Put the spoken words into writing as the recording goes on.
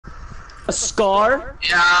A scar?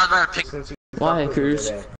 Yeah, I was about to pick. Since you Why, fucked with me Cruz?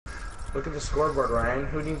 today. Look at the scoreboard, Ryan.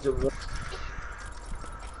 Who needs it?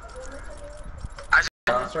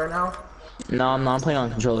 Right now? No, I'm not playing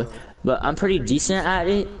on controller. But I'm pretty decent at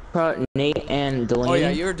it. Nate and Delaney. Oh yeah,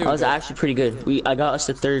 you're doing I was good. actually pretty good. I got us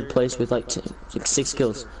to 3rd place with like 6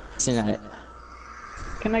 kills. Decent at it.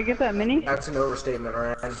 Can I get that mini? That's an overstatement,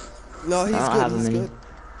 Ryan. No, he's I don't good. have a He's mini. good.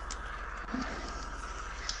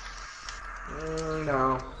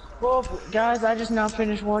 No. Well, guys, I just now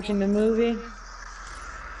finished watching the movie.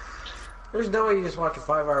 There's no way you just watch a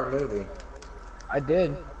 5-hour movie. I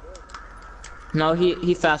did. No,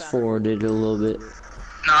 he fast forwarded a little bit.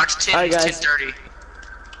 No, it's 10, Alright, guys. 10:30.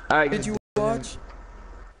 Alright, Did you watch?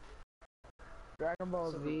 Dragon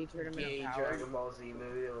Ball Z Tournament The of Power. Dragon Ball Z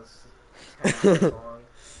movie that was 10 hours long.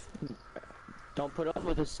 don't put up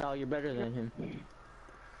with us, Sal. You're better than him.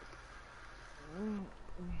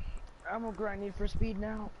 I'm gonna grind Need for Speed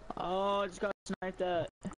now. Oh, I just got sniped at.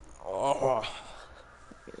 Oh.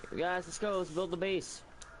 Guys, let's go. Let's build the base.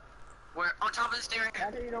 We're on top of the steering.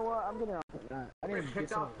 Actually, you know what? I'm getting on that. I need to do Picked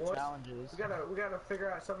some up, boys. challenges. We gotta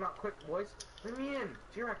figure out something out quick, boys. Let me in.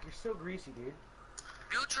 J-Rock, you're so greasy, dude.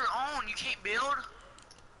 Build your own. You can't build.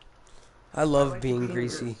 I I love like being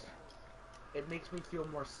fingers. greasy. It makes me feel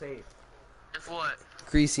more safe. If what?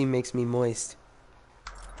 Greasy makes me moist.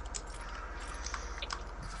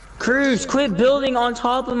 Cruz, quit building on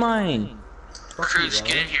top of mine. Fuck Cruz, you,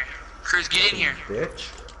 get in here. Cruz, get in here. bitch.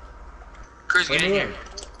 Cruz, Let get in me here. in.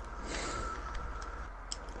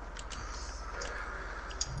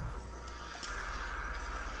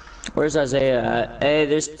 Where's Isaiah at? Hey,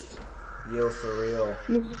 there's... Yo, for real.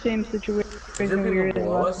 It's the same situation Is there we were in people the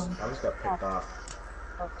below last us? one. I just got picked off.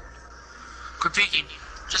 Quit peeking.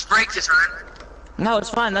 Just break this, Ryan. No, it's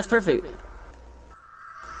fine. That's perfect.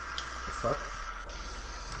 The fuck?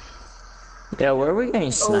 Yeah, where are we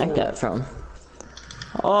getting sniped at from?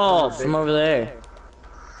 Oh, from over there.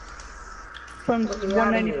 From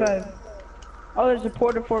 195. Oh, there's a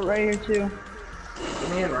porta fort right here too.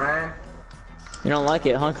 Let me in, Ryan. You don't like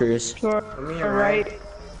it, huh, Cruz? To Let me in, our Ryan. right.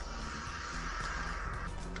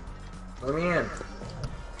 Let me in.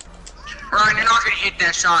 Ryan, you're not gonna hit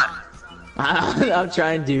that shot. I'm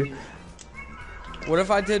trying to. What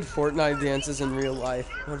if I did Fortnite dances in real life?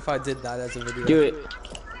 What if I did that as a video? Do it.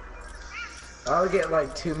 I would get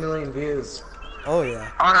like 2 million views. Oh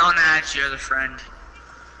yeah. On the add you as a friend.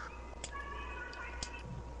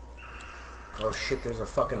 Oh shit, there's a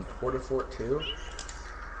fucking porta fort too?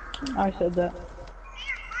 I said that.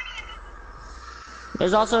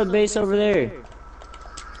 There's also a base over there.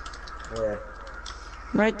 Where?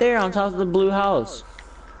 Right there on top of the blue house.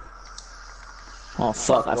 Oh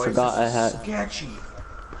fuck, I Boys, forgot I this is had. sketchy.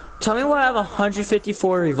 Tell me why I have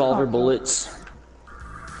 154 revolver bullets.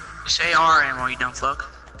 Just AR ammo, you dumb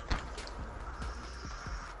fuck.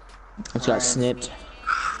 It's got snipped.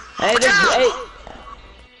 Hey, hey!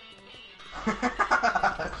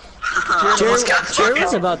 Jerry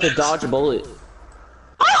was about to dodge a bullet.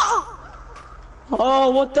 Oh,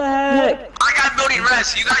 what the heck? I got building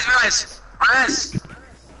rest. You guys rest. Rest.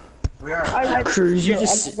 We are. Cruz, you Oh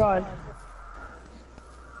just... my god.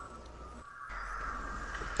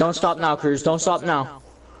 Don't stop now, Cruz. Don't stop now.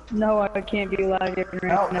 No, I can't be lagging No,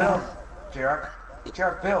 right no. now. Jarek.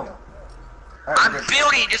 Jarek, build. I'm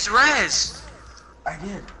building. Just rest. I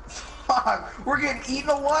did. Fuck. We're getting eaten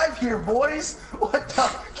alive here, boys. What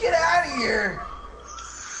the? Get out of here.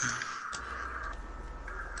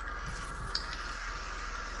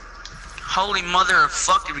 Holy mother of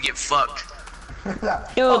fuck, did we get fucked?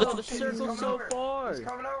 Yo, Oh, the shit, circle's so far. He's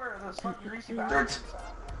coming over. Those fucking greasy bastards.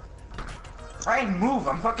 Ryan, move.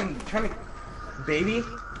 I'm fucking trying to... Baby?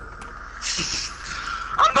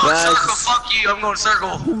 I'm going Guys. circle. Fuck you. I'm going circle.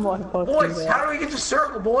 Oh my fucking Boys, god. how do we get to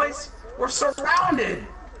circle, boys? We're surrounded.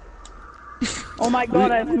 Oh my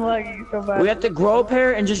god, I'm lagging so bad. We have to grow a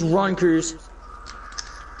pair and just run, Cruz.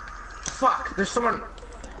 Fuck, there's someone...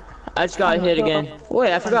 I just got hit again.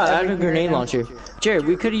 Wait, I forgot. I have a grenade launcher. Jared,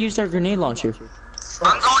 we could have used our grenade launcher.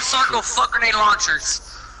 I'm going circle. Fuck grenade launchers.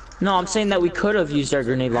 No, I'm saying that we could have used our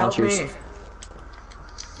grenade Help launchers. me.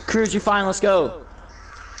 Cruz, you're fine. Let's go.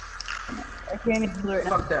 I can't even do it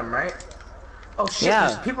now. Fuck them, right? Oh shit, Yeah.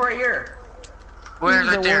 there's people right here. Where?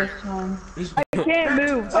 This is Right the there. worst one. These I can't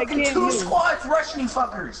move. I fucking can't two move. squads rushing you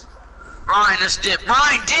fuckers. Ryan, let's dip.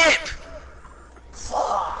 Ryan, dip.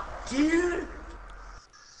 Fuck, dude.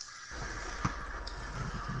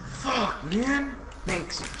 Fuck, man.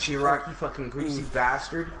 Thanks, Chirac, you fucking greasy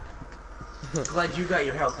bastard. Glad you got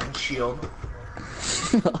your health and shield.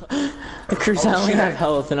 Cruz, I only have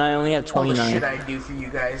health and I only have All the shit 29. I do for you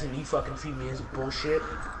guys and you fucking feed me as bullshit.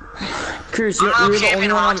 Cruz, I'm you're not the only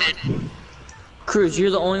camping one. haunted. Cruz,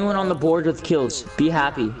 you're the only one on the board with kills. Be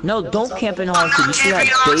happy. No, don't camp in I'm haunted. not You see that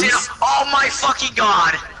camping base? haunted. Oh my fucking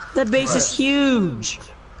god. That base is huge.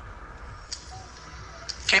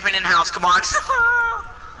 Camping in house, come on.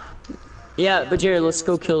 Yeah, but Jared, let's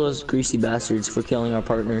go kill those greasy bastards for killing our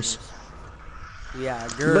partners. Yeah,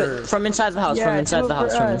 But good. from inside the house, Yeah, from inside do the it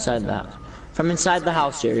house, for from us. inside the house. From inside the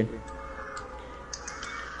house, Jared. Do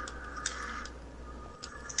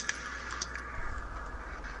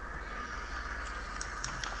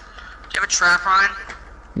you have a trap, Ryan?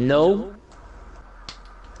 No.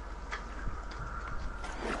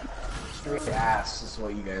 Straight ass is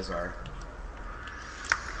what you guys are.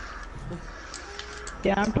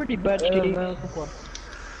 Yeah, I'm pretty butt shitty.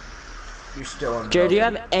 You're still in. Jared, do you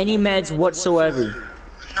have any meds whatsoever?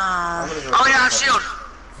 No. Oh yeah, shield.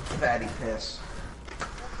 Fatty piss.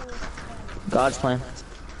 God's plan.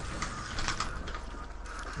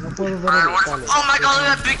 Alright, oh my god, look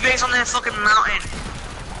at that big base on that fucking mountain.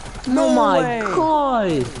 Oh my way.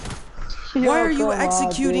 god! Why are you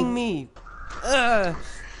executing me?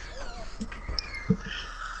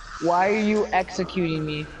 Why are you executing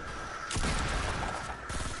me?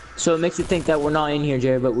 So it makes you think that we're not in here,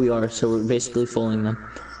 Jared, but we are, so we're basically fooling them.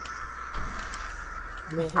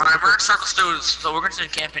 Alright, we're in circle stews, so we're gonna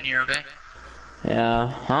send camp in here, okay? Yeah,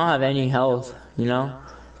 I don't have any health, you know?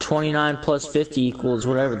 29 plus 50 equals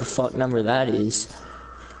whatever the fuck number that is.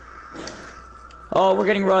 Oh, we're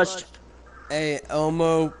getting rushed. Hey,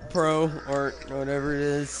 Elmo Pro or whatever it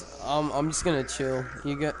is. I'm just gonna chill.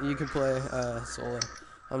 You can play solo.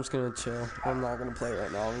 I'm just gonna chill. I'm not gonna play right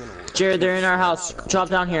now. I'm gonna. Jared, they're in our house. Drop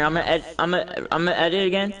down here. I'm gonna edit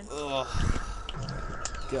again. Ugh.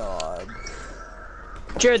 God.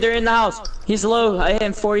 Jared, they're in the house. He's low. I hit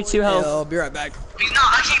him 42 Hey, health. I'll be right back. He's not,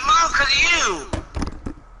 I can't move because of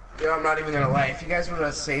you! Yo, I'm not even gonna lie. If you guys would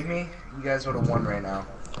have saved me, you guys would have won right now.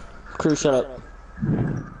 Crew, shut up.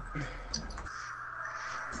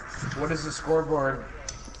 What is the scoreboard?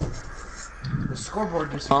 The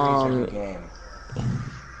scoreboard disagrees every game.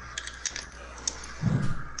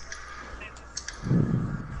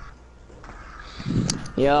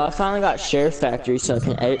 Yeah, I finally got Share Factory so I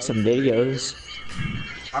can edit some videos.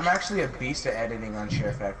 I'm actually a beast at editing on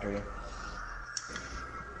Share Factory.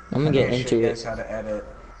 I'm gonna get into show you it. guys how to edit.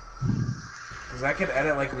 Cause I could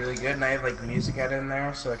edit like really good, and I have like music edit in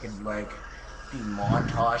there, so I could like do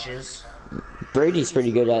montages. Brady's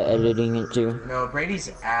pretty good at editing it too. No,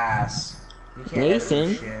 Brady's ass. You can't Nathan?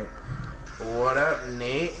 edit for shit. What up,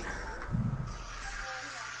 Nate?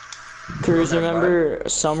 Cruz, remember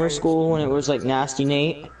summer school when it was like Nasty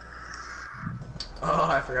Nate? Oh,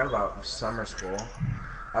 I forgot about summer school.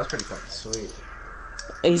 That was pretty fucking sweet.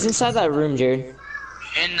 He's inside that room, Jared.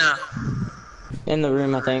 In the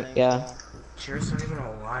room, I think. Yeah. Cheers not even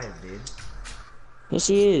alive, dude. Yes,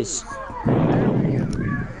 he is.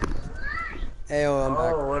 Hey, I'm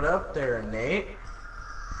back. Oh, what up there, Nate?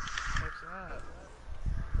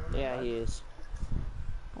 Yeah, he is.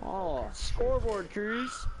 Oh, scoreboard,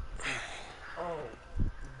 Cruz. Oh,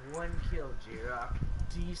 one kill, J-Rock.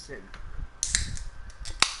 Decent.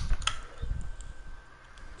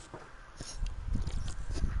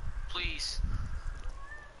 Please.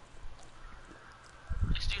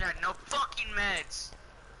 This dude had no fucking meds.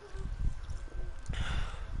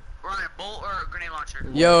 Ryan, bolt or grenade launcher?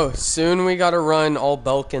 Yo, soon we gotta run all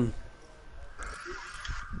Belkin.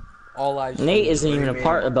 All live. Nate isn't even a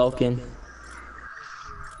part of Belkin.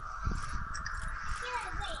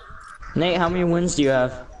 Nate, how many wins do you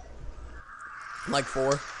have? Like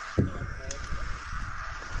 4.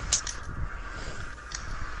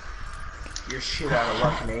 You're shit out of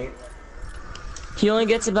luck, Nate. He only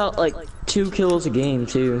gets about like 2 kills a game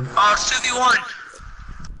too. Oh, it's 2v1.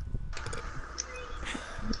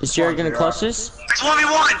 Is Jared gonna clutch this? It's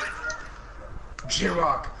 1v1.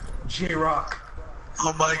 J-Rock. J-Rock.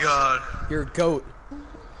 Oh my god. You're a goat.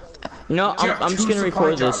 You know, I'm just gonna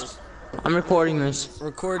record this. I'm recording this.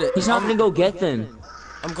 Record it. He's not gonna go get them.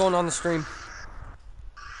 I'm going on the stream.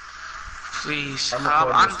 Please. I'm I'm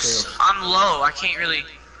recording this too. I'm low. I can't really.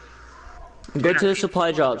 Go to the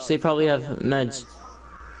supply drops. They probably have meds.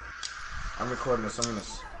 I'm recording this. I'm gonna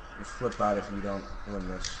flip out if you don't win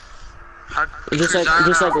this. Just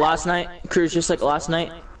like last night, Cruz. Just like last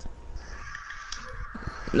night.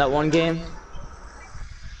 That one game.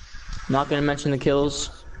 Not gonna mention the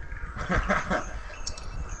kills.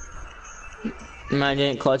 I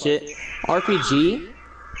didn't clutch it. RPG.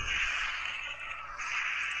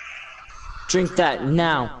 Drink that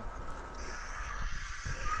now.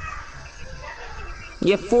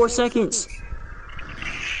 You have 4 seconds.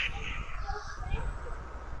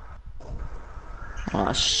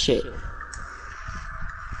 Aw, shit.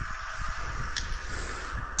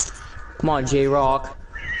 Come on, J-Rock.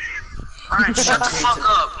 Ryan, shut the fuck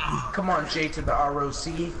up. Come on, Jay to the ROC.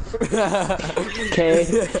 K.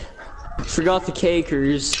 Forgot the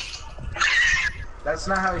K-kers. That's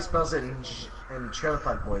not how he spells it in Trailer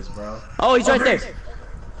Park Boys, bro. Oh, he's right there.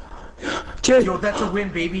 Jay. Yo, that's a win,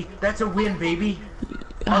 baby. That's a win, baby.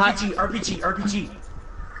 Hi. RPG, RPG, RPG.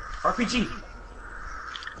 RPG.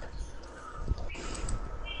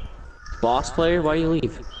 Boss player, why you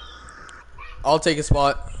leave? I'll take a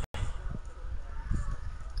spot.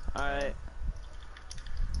 Alright.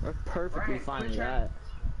 We're perfectly Right, fine good with job.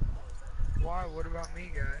 that. Why? What about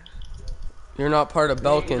me, guys? You're not part of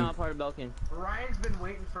You're Belkin. not part of Belkin. Ryan's been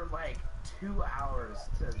waiting for like 2 hours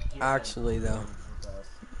to get Actually, though. with us.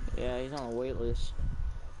 Yeah, he's on a wait list.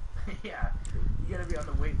 Yeah, you gotta be on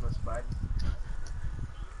the wait list, bud.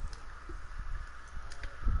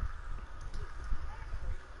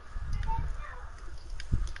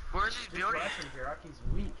 Where's his building? Rush him, Jirok. He's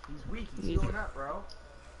weak. He's weak. He's healing up, bro.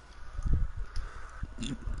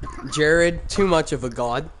 Jared, too much of a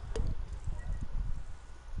god.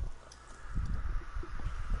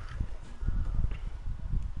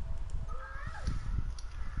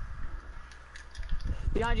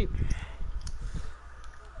 Behind you.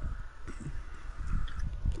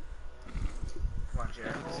 Come on,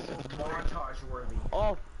 Jared. This is montage worthy.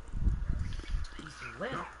 Oh, He's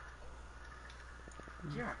lit.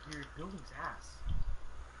 Jirok, your building's ass.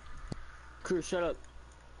 Cruz, shut up.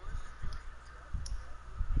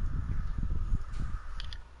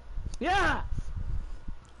 Yeah!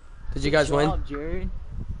 Did you guys Good win? job, Jared.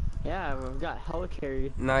 Yeah, we got hella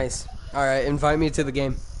carried. Nice. Alright, invite me to the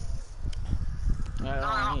game. Alright, No,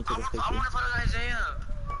 I need to I take a picture. want to play with Isaiah.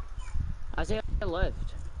 Isaiah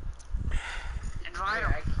left. Invite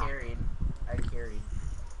I him. carried. I carried.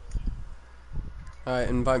 Alright,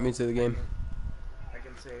 invite me to the game. I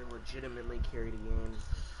can say legitimately carried a game.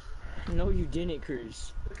 No, you didn't,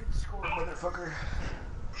 Cruz. Look at the score, motherfucker.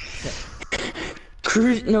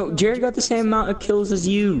 Cruz, no, Jared got the same amount of kills as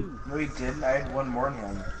you. No, he didn't. I had one more than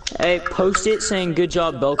him. Hey, post it saying good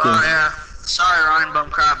job, Oh Belkin. yeah. Sorry, Ryan bum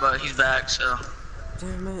crap, but he's back. So.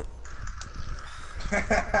 Damn it.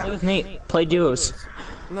 Play with Nate. Play duos.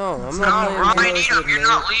 No, I'm No, not Ryan, playing duos Edom, with you're Nate.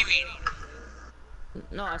 not leaving.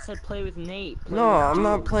 No, I said play with Nate. Play No, with I'm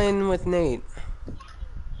not duos. playing with Nate.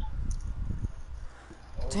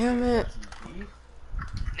 Damn it.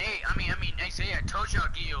 Nate, I mean, Isaiah, I told you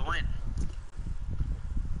I'd get you a win.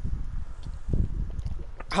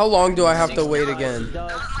 How long do I have to wait again? That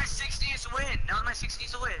was my 60th win. That was my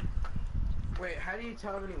 60th win. Wait, how do you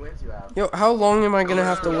tell how many wins you have? Yo, how long am I gonna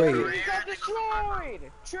have to wait? You got destroyed!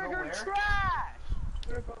 Trigger where? trash!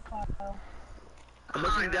 I'm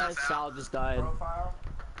making guys Sal just died. Profile?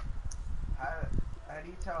 How do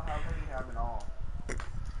you tell how many you have in all?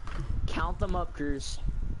 Count them up, Cruz.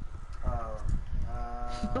 Oh.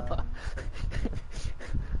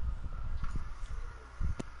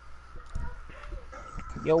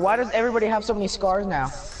 Yo, why does everybody have so many scars now?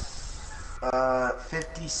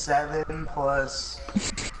 57 plus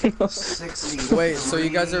 60. Wait, so you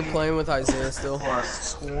guys are playing with Isaiah still?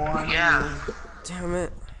 Plus 20. Yeah. Damn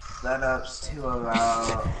it. That ups to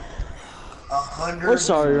about 189. We're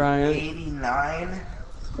sorry, Ryan.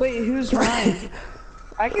 Wait, who's Ryan?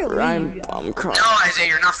 I can leave. Ryan, I'm crying. No, Isaiah,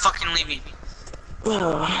 you're not fucking leaving.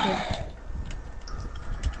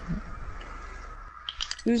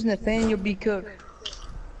 Who's Nathaniel B. Cook?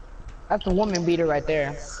 That's a woman beater right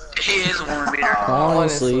there. He is a woman beater.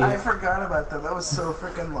 Honestly. I forgot about that. That was so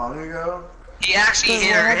freaking long ago. He actually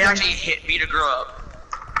hit her. He actually beat a girl up.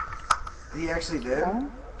 He actually did?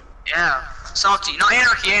 Yeah. Salty. No,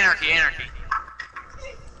 anarchy.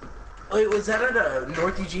 Wait, was that at a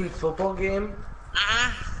North Eugene football game?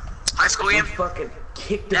 High school You game. fucking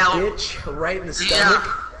kicked a No. bitch right in the Yeah.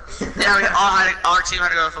 stomach? Yeah, our team had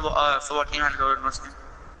to go to football team had to go to Muslim.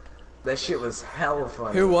 That shit was hella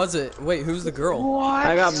funny. Who was it? Wait, who's the girl?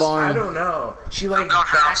 I got I barn. don't know. She like Gun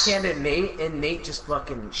house. backhanded Nate, and Nate just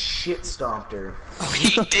fucking shit stomped her.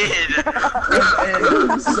 He did.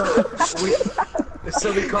 And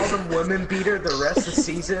so we called him women beater the rest of the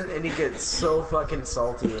season, and he gets so fucking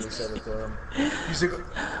salty when he said it to him. He's like,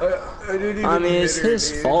 I didn't even I mean, it's hit her, his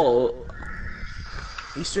dude." fault.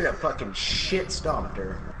 He straight up fucking shit stomped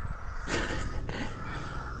her.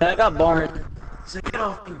 I got barn. He's like, get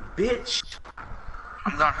off me, bitch.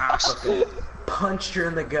 I'm going house. Fucking punched her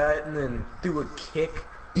in the gut and then threw a kick.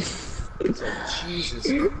 It's like, Jesus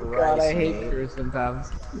Christ, God, I hate Nate. Cruz sometimes.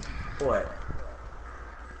 What?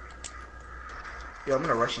 Yo, I'm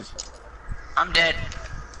gonna rush you. I'm dead.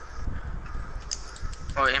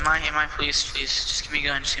 Oh, am I? Please, just give me a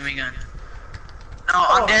gun. No,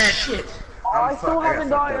 I'm dead. Shit. I still I got haven't fucked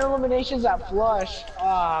gotten up. eliminations at Flush.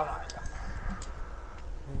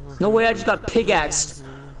 No way, I just got pickaxed.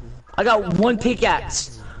 I got one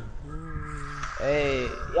pickaxe. Hey,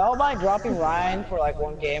 y'all mind dropping Ryan for like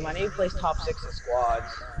one game? I need to place top 6 in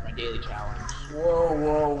squads for my daily challenge. Whoa,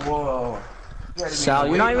 whoa, whoa. You gotta be Sal, on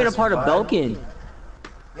you're the not even a waitlist, part of bud. Belkin.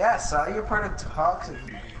 Yeah, Sal, you're part of Toxic,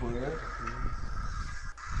 you queer.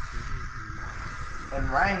 And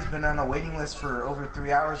Ryan's been on a waiting list for over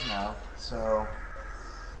 3 hours now, so...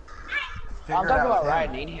 I'm figure it talking out about with him.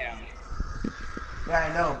 Ryan Needham. Yeah,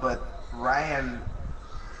 I know, but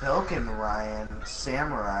Belkin Ryan,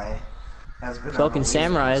 Samurai, has been on the Belkin waiting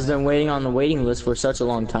Samurai has list. been waiting on the waiting list for such a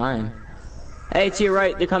long time. Hey, to your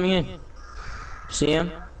right, they're coming in. See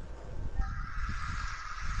him?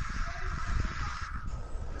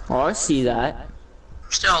 Oh, I see that.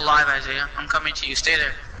 Still alive, Isaiah. I'm coming to you. Stay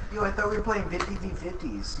there. Yo, I thought we were playing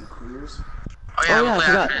 50v50s, you queers. Oh yeah, Oh, we'll yeah, I play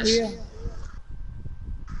forgot. after this.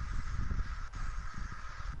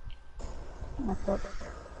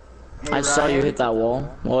 Hey, I saw you Ryan, hit that wall.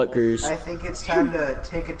 What, Cruz? I think it's time to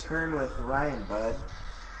take a turn with Ryan, bud.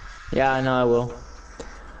 Yeah, I know I will.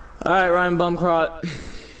 Alright, Ryan Bumcrot.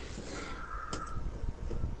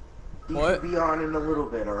 He What? can be on in a little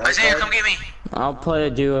bit, alright? Isaiah, bud? come get me. I'll play a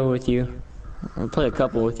duo with you. I'll play a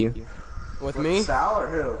couple with you. With With me? Sal or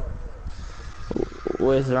who?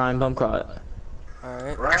 With Ryan Bumcrot.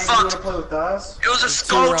 Alright. Ryan, you fucked. gonna play with us? It was a Two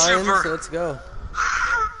skull Ryans, trooper. let's go.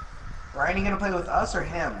 Ryan, you gonna play with us or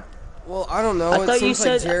him? Well, I don't know. I It thought you seems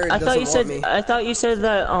like said Jared I thought you doesn't said want me. I thought you said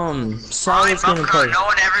that Sal Ryan was gonna play. Bumcrot, no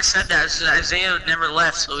one ever said that. So Isaiah never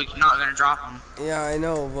left, so we're not gonna drop him. Yeah, I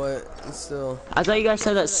know, but still. I thought you guys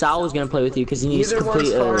said that Sal was gonna play with you because he needs to Either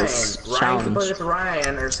one's complete fine. a Ryan can play challenge. with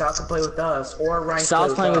Ryan, or Sal can play with us, or Ryan can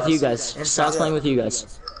Sal's play playing with us, you guys. and Sal's Sal- playing with you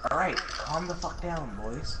guys. Alright, calm the fuck down,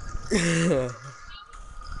 boys.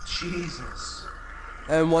 Jesus.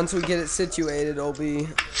 And once we get it situated, it'll be.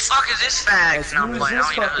 Fuck is this fag? No, I'm Who's playing. I this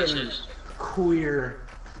don't even know who fucking this is. queer?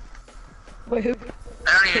 Wait, who?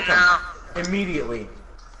 I don't even know. Immediately.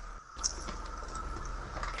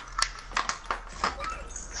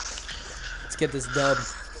 Let's get this dub.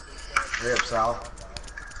 Hurry up, Sal.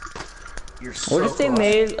 You're so What if they close.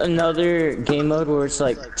 made another game mode where it's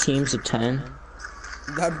like teams of 10?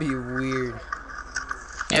 That'd be weird.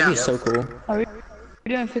 That'd be Yeah. so cool. Are we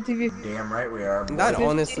doing 50v? Damn right we are. boy. That'd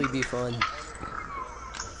honestly be fun.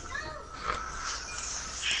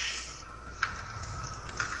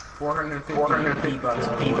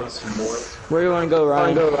 $450 boys. Where do you want to go,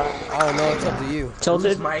 Ryan? I don't know. It's up to you. Whose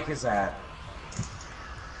Tilted? mic is that?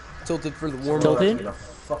 Tilted for the warm Tilted? up. Get a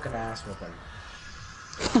fucking ass with him.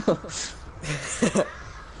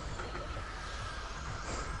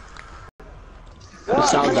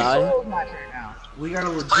 Sal died? We got a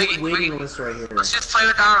Wait, legit waiting list right here. Let's just play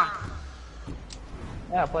without him.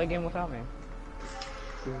 Yeah, play a game without me.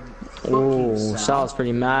 Oh, Sal. Sal's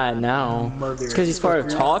pretty mad now. Mother- It's because he's part of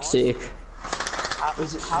Toxic.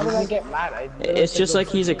 How did I get mad? It's just like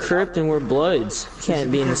he's a crypt and we're Bloods.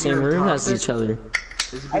 Can't be in the same room as each other.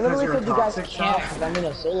 Is it I because literally you're said you guys toxic, can't Sal? because I'm in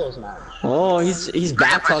a solos match. Oh, he's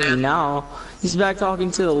back talking now. He's back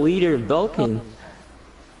talking to the leader, Belkin.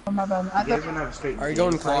 Oh, my bad. I You thought guys wanna have a straight Are you game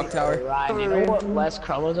going clock fight? tower? Ryan, you know what less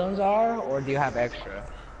chromosomes are, or do you have extra?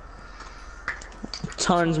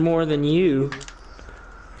 Tons more than you.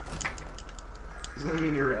 Does that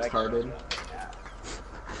mean you're retarded?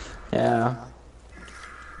 Yeah.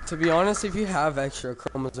 To be honest, if you have extra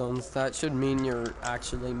chromosomes, that should mean you're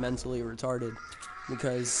actually mentally retarded.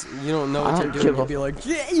 Because you don't know I what you're don't doing. give You'll a- be like,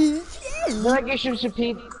 yeah. Like you should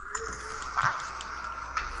repeat.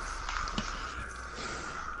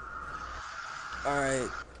 Alright.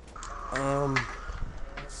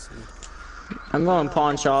 Let's see. I'm going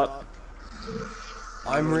pawn shop.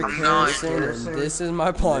 I'm Rick I'm Harrison, not and this is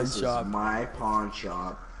my pawn This shop. is my pawn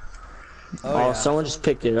shop. Oh, Oh, yeah. someone just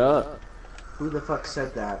picked it up. Who the fuck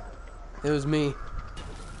said that? It was me.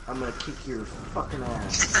 I'm gonna kick your fucking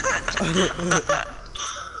ass.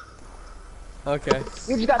 Okay.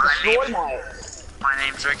 You just got the sword knife. My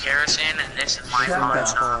name's Rick Harrison, and this is my Shut pawn the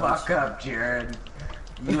shop. fuck up, Jared.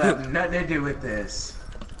 You have nothing to do with this.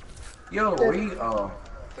 Yo, please.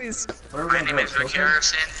 where are we My gonna name go? is Rick Tilted?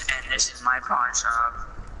 Harrison, and this is my pawn shop.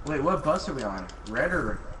 Wait, what bus are we on? Red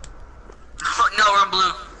or... No, we're on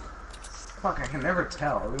blue. Fuck, I can never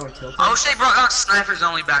tell. Are we going tilted? I wish they brought out snipers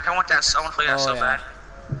only back. I want that. I want to play that Oh, so yeah.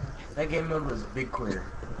 bad. That game mode was big clear.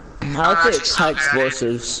 I like the actually, high okay.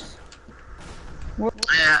 explosives.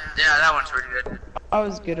 Yeah, that one's pretty good. I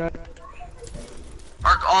was good at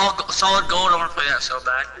All solid gold. I want to play that so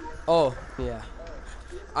bad. Oh, yeah.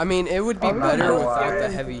 I mean, it would be I'm not better gonna without lie. the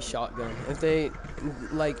heavy shotgun. If they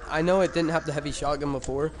like, I know it didn't have the heavy shotgun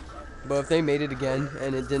before, but if they made it again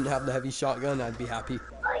and it didn't have the heavy shotgun, I'd be happy.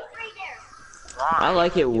 I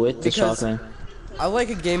like it with the Because shotgun. I like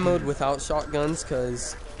a game mode without shotguns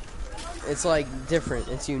because it's like different.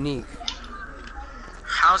 It's unique.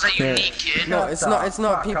 How's that unique, kid? No, it's not. It's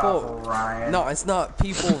not Fuck people. off, Ryan. No, it's not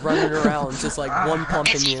people running around just like one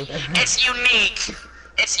pumping you. It's unique.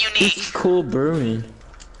 It's This unique. is cool brewing.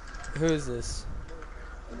 Who is this?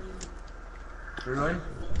 Ruin?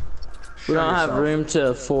 We don't have room to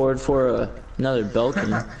afford for another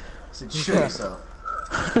Belkin. So show yourself.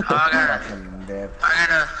 Oh, I Fucking dip.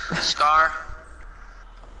 got a scar.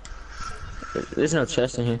 There's no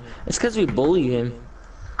chest in here. It's because we bullied him.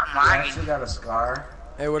 I'm You lagging. actually got a scar.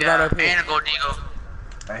 Hey, what Yeah, about up here? and a gold eagle.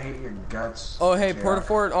 I hate your guts. Oh, hey, J-Rock.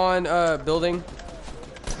 Portafort on building.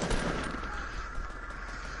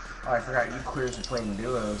 Oh, I forgot you queers are playing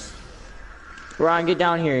duos. Ryan, get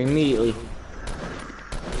down here immediately.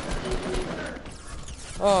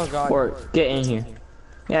 Oh God. Or get in here.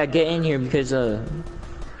 Yeah, get in here because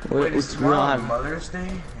Wait, is we don't tomorrow have. Mother's Day?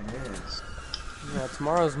 It is. Yeah,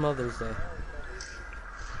 tomorrow's Mother's Day.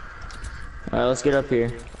 All right, let's get up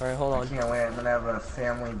here. All right, hold I on. can't wait. I'm gonna have a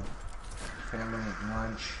family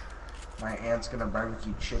lunch. My aunt's gonna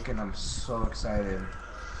barbecue chicken. I'm so excited.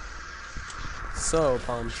 So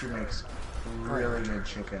pumped. She makes really good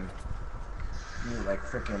chicken. You eat like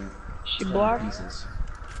freaking She 20 black? pieces.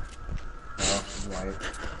 Oh, she's white.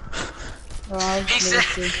 Oh, I was He said,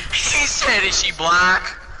 gonna say- he said, is she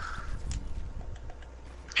black?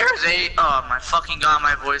 Here's a, oh my fucking god,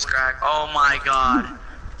 my voice crack. Oh my god.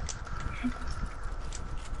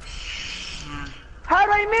 How'd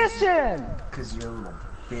I miss him? Cause you're a little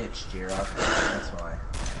bitch, J-Rock. That's why.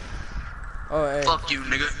 Oh, hey. Fuck you,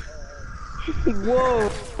 nigga.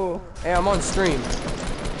 Whoa. Hey, I'm on stream.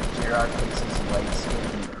 J-Rock thinks he's a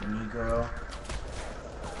light-skinned Negro.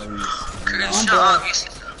 But he's Good not. shot. You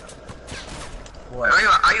said- What? Are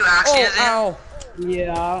you actually Oh, ow.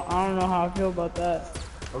 Yeah, I don't know how I feel about that.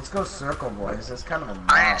 Let's go circle, boys. That's kind of a mob.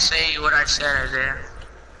 I didn't say what I said, Isaiah.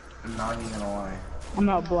 I'm not even gonna lie. I'm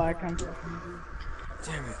not black. I'm.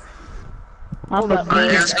 Damn it. I'm not Alright,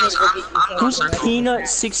 black. let's go. I'm going Who's circle. Peanut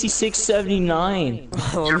 6679?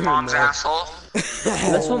 Your mom's asshole.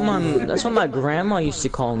 That's what my grandma used to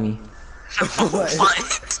call me.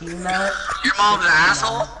 What? Peanut? Your mom's an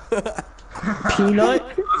asshole? Peanut?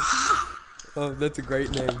 Oh, that's a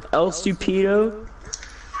great name. El Stupido?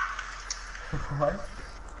 What?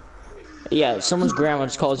 Yeah, someone's grandma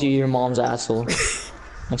just calls you your mom's asshole.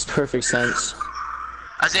 Makes perfect sense.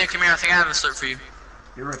 Isaiah, come here. I think I have a slurp for you.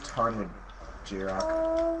 You're retarded,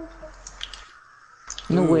 J-Rock.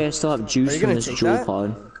 No way I still have Are juice you from gonna this take jewel that?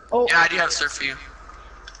 pod. Yeah, I do have a slurp for you.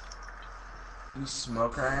 You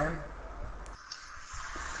smoke, Ryan?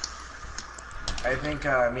 I think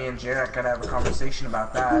me and J-Rock gotta have a conversation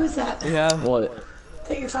about that. Who is that Yeah. What?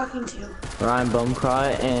 that you're talking to? Ryan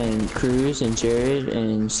Bumcry and Cruz and Jared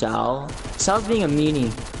and Sal. Sal's being a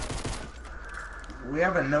meanie. We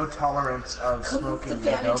have a no tolerance of Come smoking move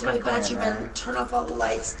the fan into my Belkin bedroom Member. and turn off all the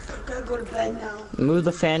lights. I'm gonna go to bed now. Move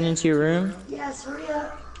the fan into your room. Yes, hurry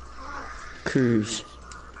up. Cruz.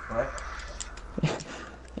 What?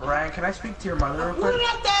 Ryan, can I speak to your mother real Who quick?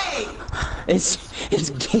 that they? It's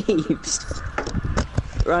Gabe's.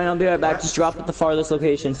 Ryan, I'll be right back. Just drop at the farthest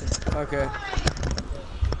location. Okay.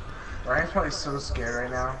 Ryan's probably so scared right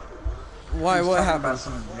now. Why? He was What talking happened? about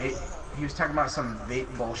some vape. He was talking about some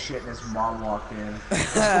vape bullshit, and his mom walked in.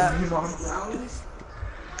 Hey, Mom. Brownies?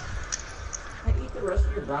 Can I eat the rest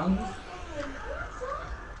of your brownies?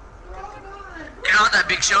 You know what that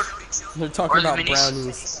big show? They're talking Or the about minis.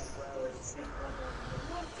 brownies.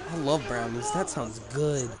 I love brownies. That sounds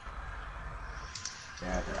good.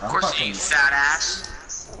 Yeah, Of course you fat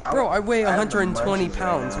ass. Bro, I weigh I have the 120 munchies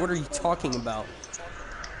pounds. right now. What are you talking about?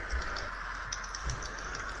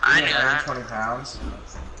 I You're knew that. 120 pounds.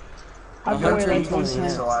 I've been like 120. 110.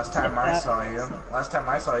 So last time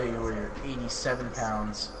I saw you, you were 87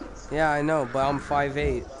 pounds. Yeah, I know, but I'm 5'8".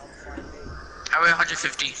 I weigh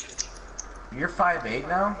 150. You're 5'8"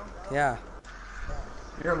 now? Yeah.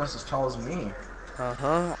 You're almost as tall as me.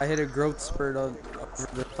 Uh-huh. I hit a growth spurt over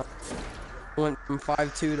the summer. Went from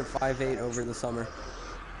 5'2" to 5'8" over the summer.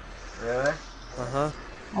 Really? Uh-huh.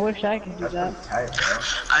 I wish I could do That's that. pretty tight,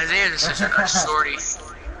 bro. Isaiah is such a shorty.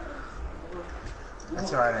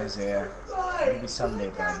 That's alright, Isaiah. Maybe someday,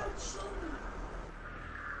 then.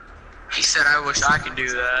 He said, I wish I could do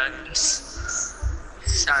that.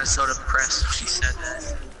 Sounded so depressed when she said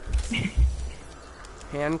that.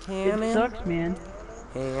 Hand It cannon. sucks, man.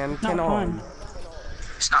 Hand Not cannon. fun.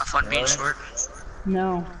 It's not fun being Really? short.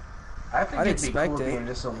 No. I think I'd it'd be expect cool it. being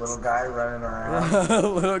just a little guy running around. A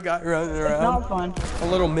little guy running It's around. not fun. A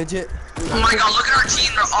little midget. Oh my god, look at our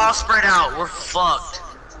team. They're all spread out. We're fucked.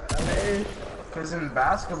 Cause in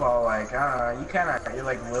basketball, like, you're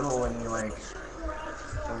like little and you like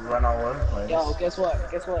run all over the place. Yo, guess what?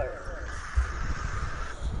 Guess what?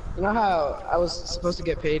 You know how I was supposed to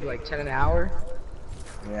get paid like 10 an hour?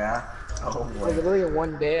 Yeah. Oh Like boy. literally in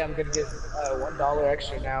one day, I'm gonna get $1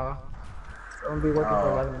 extra now. So I'm gonna be working for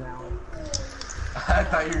 11 an hour. I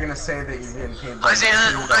thought you were gonna say that you're getting paid. Like Isaiah,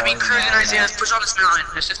 I mean, $2 Cruz an and hour Isaiah, now. let's push on this mountain.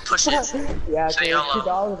 Let's just push it. Yeah, Say so YOLO.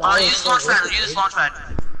 $2 an hour. Use this launch pad. Use this launch pad.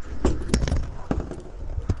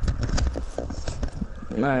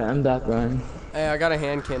 Alright, I'm back, Ryan. Hey, I got a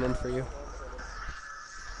hand cannon for you.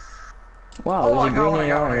 Wow, Oh, there's a I got green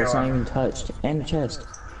one, AR, it's I got not one. even touched. And a chest.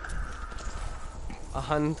 A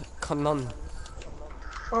hand cannon.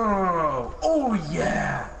 Oh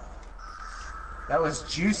yeah. That was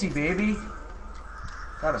juicy, baby.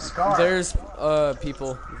 Got a scar. There's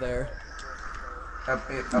people there. Up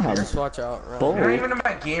Oh, here. Just watch out. Ryan. bull. You're not even in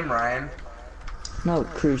my game, Ryan. No,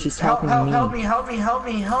 Cruz, she's Help, talking help, to me. help me, help me, help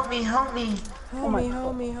me, help me, help me. Help me,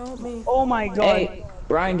 help me, help me. Oh my god. Hey,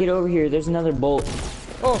 Ryan, get over here. There's another bolt.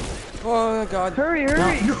 Oh my god. Hurry,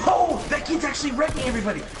 hurry. No, that kid's actually wrecking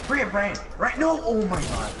everybody. Bring it, Brian. Right? No. Oh my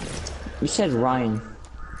god. You said Ryan.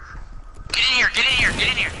 Get in here, get in here,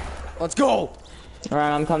 get in here. Let's go.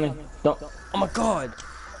 Ryan, I'm coming. Don't Oh my god.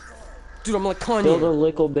 Dude, I'm like build a Kanye.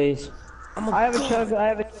 lickle base. I have a chug. I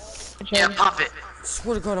have a Yeah, chug. pop it.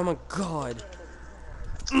 Swear to god, I'm a god.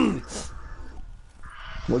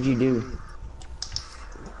 What'd you do?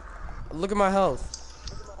 Look at my health.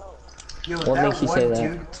 Yo, What that makes you one say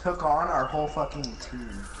that? dude took on our whole fucking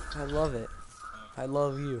team. I love it. I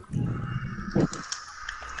love you.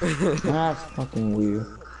 That's fucking weird.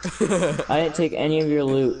 I didn't take any of your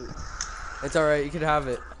loot. It's alright, you can have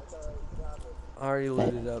it. I already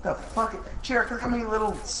looted up. The fuck? Cherrick, look how many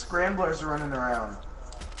little scramblers are running around.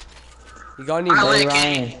 You got any I Hey, like bullets?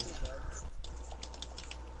 Ryan.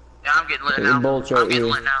 Yeah, I'm getting lit Your now. bolt's I'm right getting here.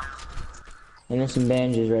 lit now. And there's some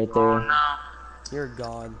bandages right Oh there. no. You're a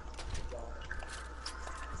god.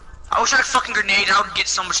 I wish I had a fucking grenade. I would get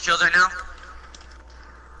so much kills right now.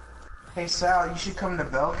 Hey Sal, you should come to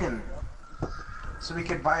Belkin. So we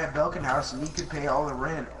could buy a Belkin house and you could pay all the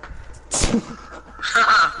rent.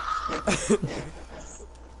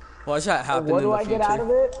 Watch that happen What in do the I future. get out of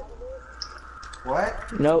it? What?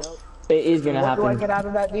 Nope. It is gonna What do I happen. get out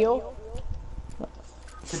of that deal?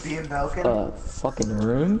 To be in Belkin? Fucking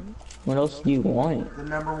room? What else do you want? The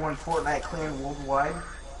 #1 Fortnite clan worldwide?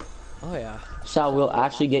 Oh yeah. Sal, we'll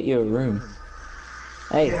actually get you a room.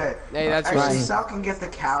 Hey, Yeah. Hey, that's Actually, Ryan. Sal can get the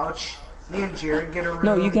couch. Me and Jared get a room.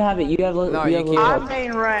 no, you can have it. You have. No, you you have can't. I'm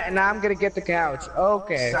paying rent and I'm gonna get the couch.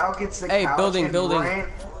 Okay. Sal gets the Hey, couch. building, and building.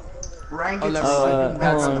 Ryan Oh, gets never a mind. sleeping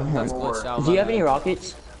bag hold on on, the That's floor. glitched out. Do you my have any bad.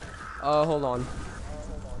 rockets? Hold on.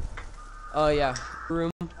 Yeah.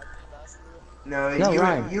 Room. No, No, you,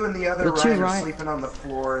 Ryan. you and the other The two Ryan are Ryan- sleeping on the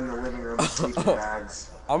floor in the living room with sleeping bags.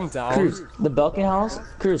 I'm down. Cruz, the Belkin house.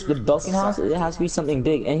 Cruz, the Belkin house. It has to be something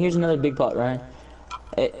big. And here's another big pot, Ryan.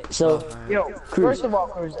 So, Yo, Cruz. first of all,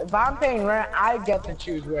 Cruz, if I'm paying rent, I get to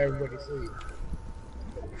choose where everybody sleeps.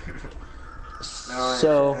 No,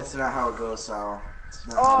 So- that's not how it goes, Sal. It's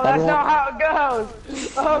not, Oh, that's Everyone- not how it goes.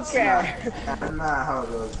 Okay. that's not how it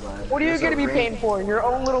goes, bud. What are you There's gonna a be ring- paying for? Your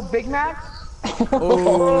own little Big Macs?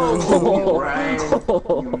 Oh, Ryan,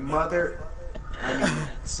 you mother. I mean,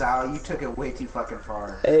 Sal, you took it way too fucking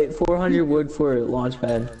far. hey, 400 wood for a launch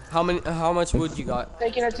pad. How much wood you got?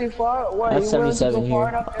 Taking it too far? What? I have you willing to 77 go far here.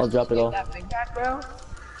 enough I'll just drop to it get all. that Big Mac, bro?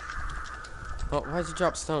 Oh, why'd you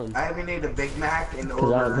drop stone? I even need a Big Mac and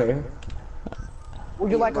Cause I don't over. care.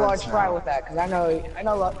 Would you like a large months fry now. with that? Cause I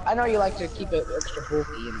know you like to keep it extra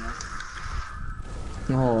bulky, you know.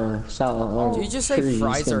 Oh, Sal. Did you just say Cruz,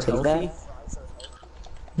 fries gonna are take healthy? that?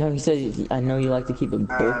 No, he said, I know you like to keep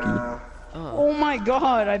it bulky. Oh my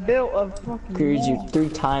god, I built a fucking Cruz, you're wall. 3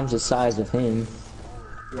 times the size of him.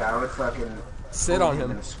 Yeah, I would fucking Sit pull on in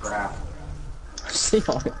him. a scrap. See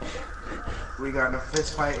on it. We got in a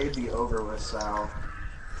fist fight, it'd be over with, Sal.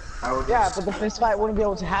 I would Yeah, just, but the fist fight wouldn't be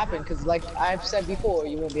able to happen, cause like I've said before,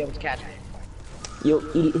 you won't be able to catch me. You'll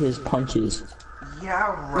eat his punches.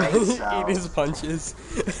 yeah, right, Sal. Eat his punches.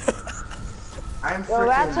 I'm Well,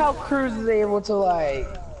 that's freaking. how Cruz is able to like.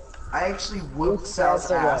 I actually whooped Sal's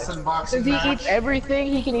so ass much. in boxing Since he match. eats everything,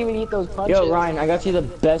 he can even eat those punches. Yo, Ryan, I got you the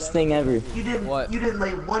best thing ever. You didn't. What? You didn't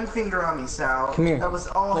lay one finger on me, Sal. Come here. That was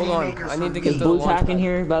all Hold on, haymakers I from need to me. get This the blue launch tack in pad.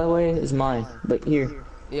 here, by the way, is mine. But here,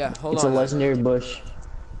 Yeah, hold it's a on. legendary bush.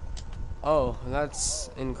 Oh, that's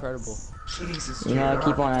incredible. Jesus, You know, I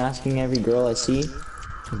keep on asking every girl I see.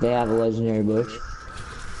 They have a legendary bush.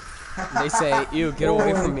 They say, ew, get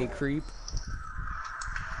away from me, creep.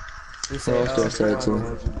 You say, Who else do I say it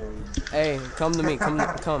to? hey, come to me, come.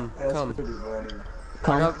 Come.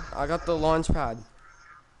 I got the launch pad.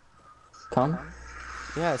 Come.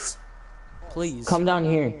 Yes. Please. Come down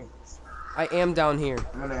here. I am down here.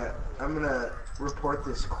 I'm gonna report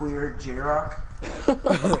this queer J-Rock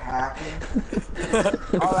hacking.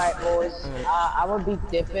 Alright, boys. I'm gonna be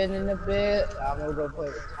dipping in a bit. I'm gonna go play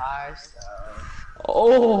with Ty, so.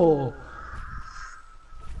 Oh!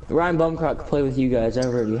 Ryan Bumcrock could play with you guys. I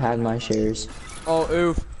already had my shares. Oh,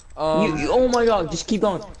 oof. Oh my god, just keep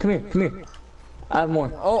going. Come here, come here. I have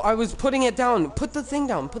more. Oh, I was putting it down. Put the thing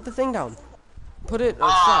down. Put the thing down. Put it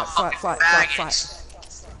flat.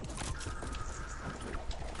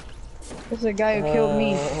 That's the guy who killed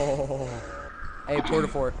me. Hey, porta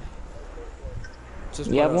fort. Just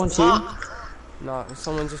You have one too? No,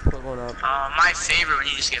 someone just put one up. My favorite when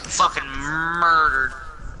you just get fucking murdered.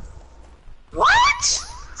 What?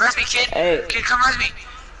 Res me, kid. Hey. Kid, come res me.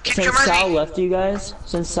 Kid, Since come res Sal me. left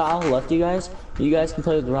you guys, you guys can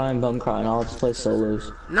play with Ryan Bumcrock and I'll just play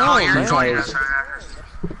solos. No, You're man. joining us right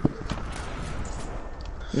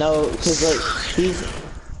No, cause like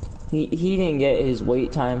he didn't get his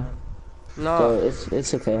wait time, No, so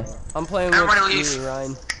it's okay. I'm playing Everybody with leave. you,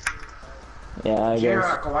 Ryan. Yeah, I guess.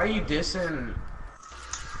 J-Rock, why are you dissing?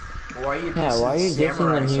 Why are you Yeah, why are you dissing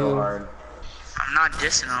Samurai the so new- hard? I'm not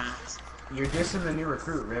dissing him. You're dissing the new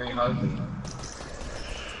recruit very hardly.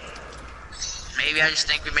 Maybe I just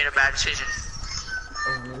think we made a bad decision.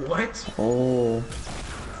 What? Oh,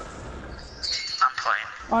 I'm playing.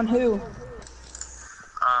 On who?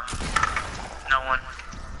 No one.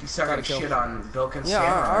 You suck like shit on Belkin Yeah,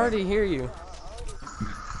 Samurai. I already hear you.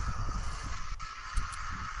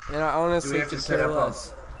 And I honestly have to could set care up a-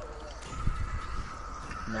 less.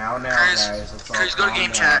 Now, Chris, guys. It's all Chris, go to calm game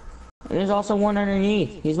down. chat. and there's also one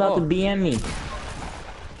underneath. He's about to Oh. BM me.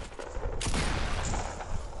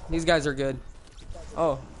 These guys are good.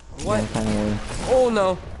 Oh, what? Yeah, kind of weird. Oh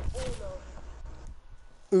no.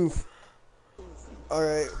 Oof.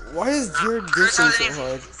 Alright, why is Jared Chris, dissing I so didn't-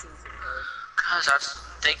 hard? Cause I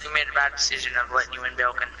think we made a bad decision of letting you in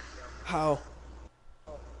Belkin. How?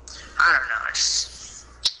 I don't know.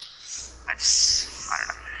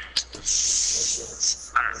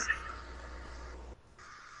 I don't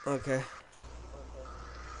know. Okay.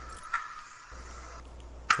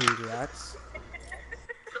 Congrats.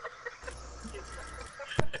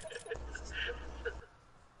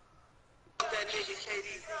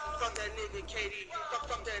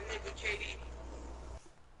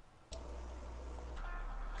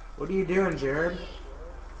 What are you doing, Jared?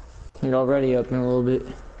 He's already up in a little bit.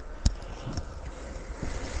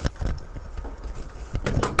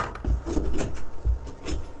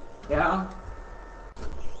 Yeah.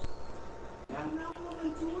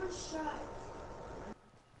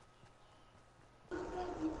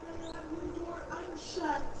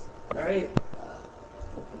 Alright.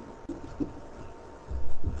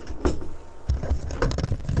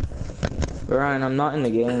 Ryan, I'm not in the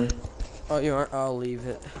game. Oh, you aren't? I'll leave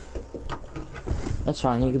it. That's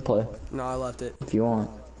fine, you can play No, I left it. if you want.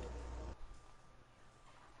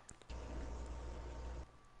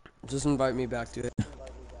 Just invite me back to it.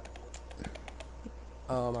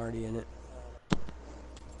 Oh, I'm already in it.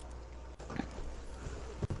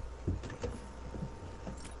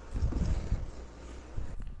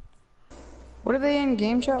 What are they in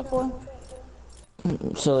game chat for?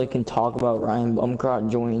 So they can talk about Ryan Bumcrock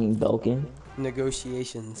joining Belkin.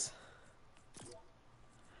 Negotiations.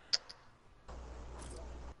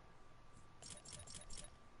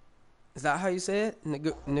 Is that how you say it?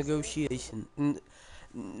 Negotiation.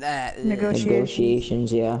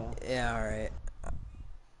 Negotiations, yeah. Yeah, alright.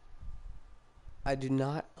 I do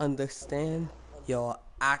not understand your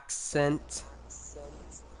accent.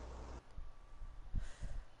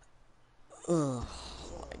 Ugh.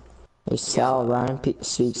 There's Sal, Ryan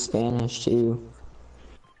speaks Spanish too.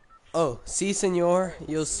 Oh, sí, señor.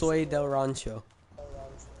 Yo soy del rancho.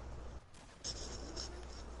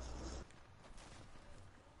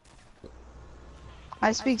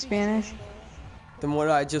 I speak Spanish. Then what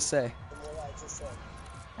did I just say?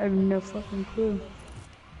 I have no fucking clue.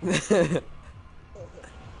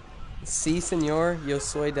 Sí, señor. Yo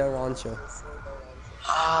soy del rancho.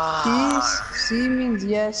 Sí means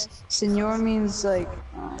yes. Senor means like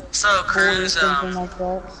So or Cruz, something like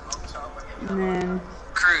that. And then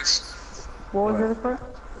Cruz, what was the other part?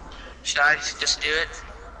 should I just do it?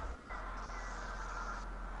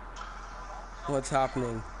 What's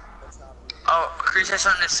happening? Oh, Cruz has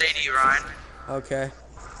something to say to you, Ryan. Okay.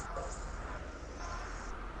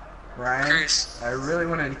 Ryan, Chris. I really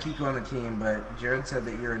wanted to keep you on the team, but Jared said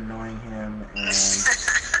that you're annoying him, and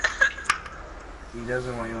he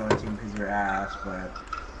doesn't want you on the team because you're ass, but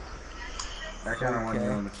I kind of want you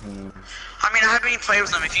on the team. I mean, I haven't even played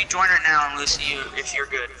with him. If you join right now, I'm gonna see you if you're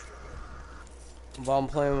good. Well, I'm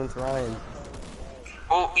playing with Ryan.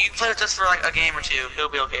 Well, you can play with us for like a game or two. He'll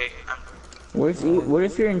be okay. What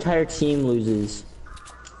if your entire team loses?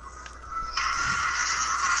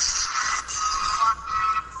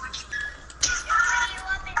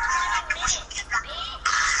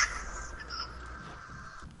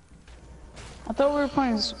 I thought we were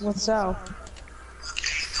playing with Sal.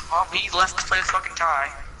 Well, he left to play the fucking tie.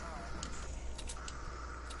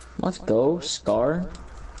 Let's go, Scar.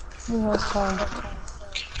 Who has Sal?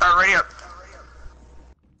 Ready up.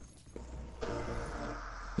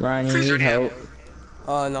 Ryan, you Please need ready up.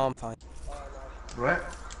 help. No, I'm fine. What?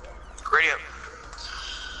 Ready up.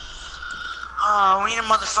 Oh, we need a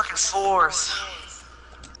motherfucking fourth.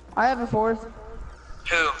 I have a fourth.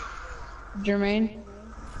 Who? Jermaine.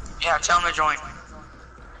 Yeah, tell him to join.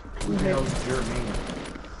 Who the hell's your name?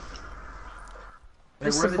 Hey,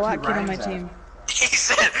 It's where the are black two kid on my Ryans at? team. He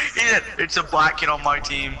said, it's a black kid on my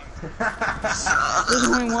team. There's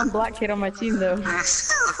only one black kid on my team though. I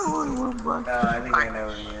think I know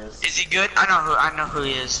who he is. Is he good? I know who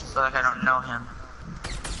he is, but like, I don't know him.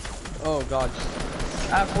 Oh god.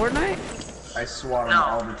 Fortnite? I swat him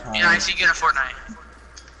all the No. time. Yeah, is he good at Fortnite?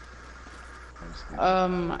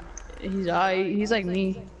 He's like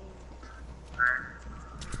me.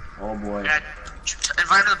 Oh boy. Yeah,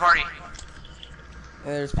 invite him to the party.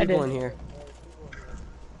 Hey, there's I people did. in here.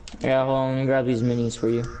 Yeah, hold on, let me grab these minis for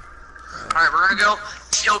you. Alright, we're gonna go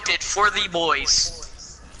tilted for the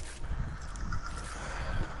boys.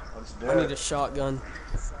 Let's do I need it. a shotgun.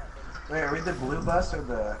 Wait, are we the blue bus or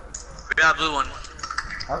the... We got a blue one.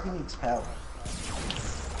 How can you tell?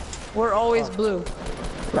 We're always blue.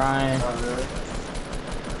 Ryan, Oh,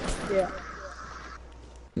 really? Yeah.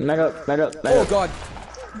 met up. Oh god.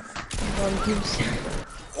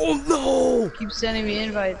 Oh no! Keep sending me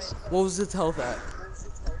invites. What was its health at?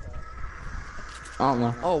 I don't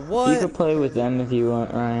know. Oh, You what? could play with them if you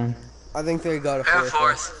want, Ryan. I think they got a We got a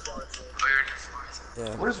fourth. fourth. Weird.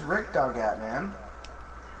 Yeah. Where's Rick Dog at, man?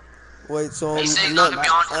 Wait, so He said he's I'm not not. gonna be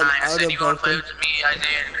on I'm tonight. I out said, of you wanna play Belkin. with me,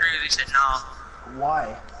 Isaiah and Cruz? He said, no. Why?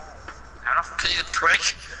 I don't know, cause he's a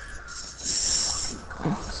prick.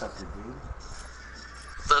 Cocksucker, dude.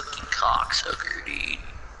 Fucking cocksucker, dude.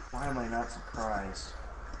 Why am I not surprised?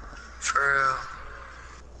 For real.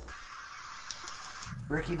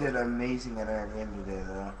 Ricky did amazing at our game today,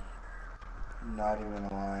 though. Not even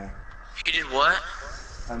gonna lie. He did what?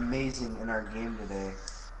 Amazing in our game today.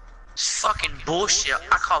 It's fucking bullshit.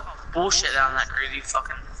 I call bullshit on that crazy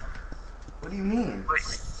fucking. What do you mean?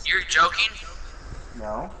 Wait, you're joking?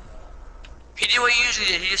 No. He did what he usually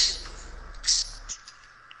did. He just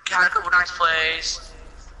got a couple nice plays.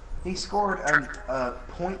 He scored a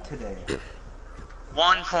point today.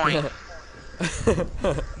 1 point.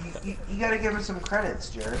 You gotta give him some credits,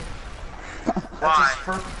 Jared. Why?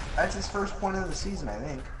 That's his first point of the season, I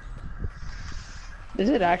think. Is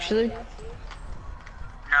it actually?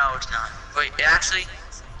 No, it's not. Wait, it actually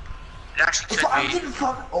could I'm be. getting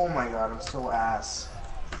fucked. Oh my god, I'm so ass.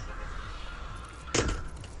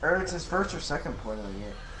 Or it's his first or second point of the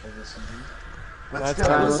year of the season. But That's still,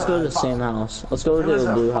 Alright, it was let's go to a the same house. Let's go It to was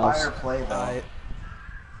the a blue fire house. play, though. Alright.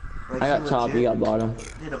 Like, I got he top, you legit got bottom.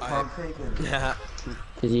 Did a pump fake and Yeah.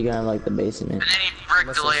 Cause you got like the basement. And then he bricked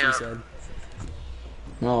That's the what she layup. said.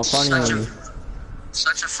 Oh, funny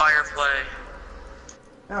Such a fire play.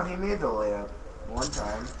 no, he made the layup one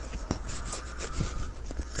time.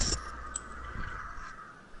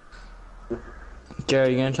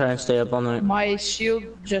 Jared, you gonna try and stay up on the... My shield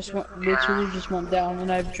literally just went down, and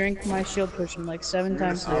I've drank my shield potion like 7 You're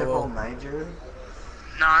gonna times stay up now. all night, Jared?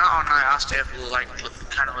 No, not all night. I'll stay up like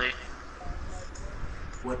kind of late,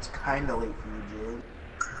 What's kinda late for you, Jared?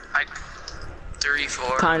 like 3,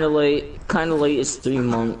 4. Kinda late is 3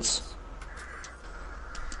 months.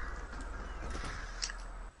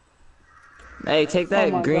 Hey, take that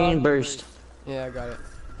Oh my green God. burst. Yeah, I got it.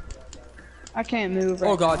 I can't move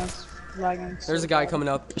right Oh god. now. It's lagging so There's a guy bad. coming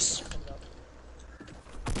up.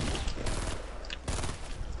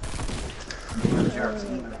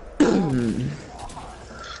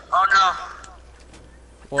 Oh no!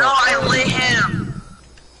 What? No, I lit him.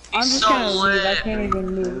 I'm He's just so gonna leave. I lit. can't even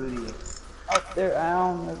move. Booty. Up there, I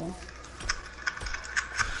don't know.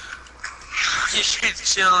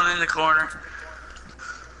 He's chilling in the corner.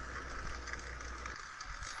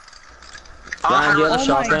 Ryan, do you have a Oh my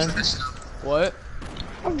shotgun? What?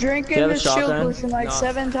 I'm drinking you have a this shield shotgun? potion like No.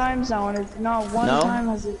 7 times now, and it's not one No? time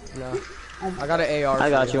has it. No. I got an AR. I for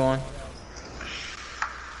got you one.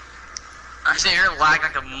 I say you're lagging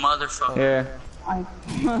like a motherfucker. Here. I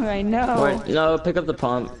know. Wait, no, pick up the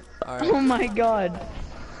pump. Alright, Oh my god.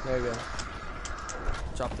 there you go.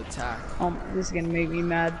 Drop the tack. Oh, this is gonna make me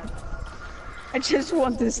mad. I just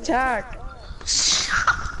want this tack.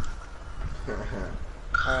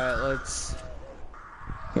 Alright, let's...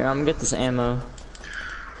 Here, I'm gonna get this ammo.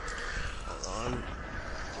 Hold on.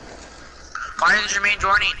 Why is Jermaine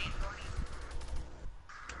joining?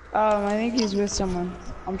 I think he's with someone.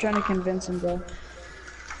 I'm trying to convince him, bro.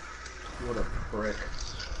 What a prick.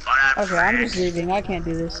 Okay, I'm just leaving. I can't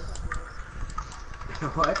do this.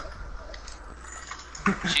 What?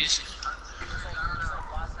 Jeez.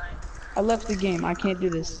 I left the game. I can't do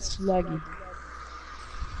this. It's laggy.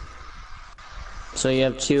 So you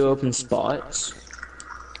have 2 open spots.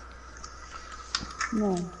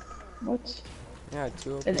 No. What? Yeah,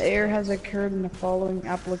 2 open. An error has occurred in the following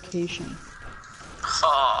application.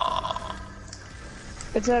 Oh.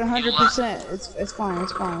 It's at 100%. It's fine.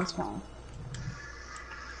 It's fine. It's fine.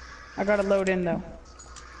 I gotta load in though.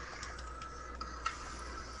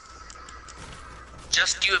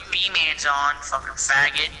 Just do a B-man's on, fucking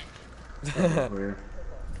faggot. Weird.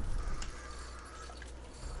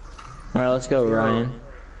 Alright, let's go, Ryan.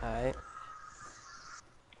 Alright.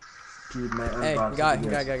 Dude, my Hey, unboxing guy.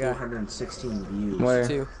 416 views. Where?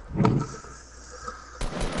 2.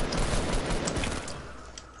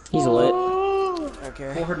 He's lit.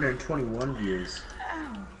 Okay. 421 views.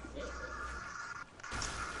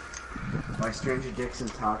 My Stranger Dicks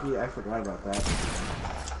and Taki, I forgot about that.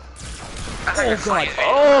 Oh god.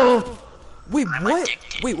 Oh! Wait, what?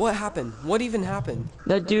 Wait, what happened? What even happened?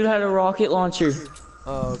 That dude had a rocket launcher.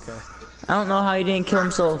 Oh, okay. I don't know how he didn't kill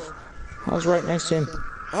himself. I was right next to him.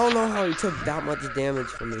 I don't know how he took that much damage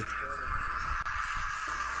from me.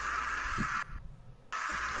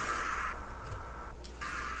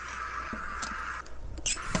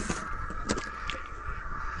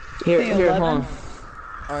 Here, Hey, here, 11. hold on.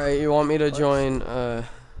 Alright, you want me to join, I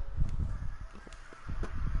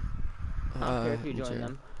don't care if you join sure.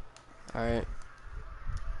 them. Alright.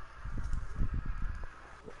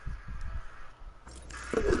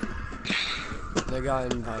 They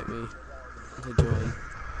gotta invite me to join.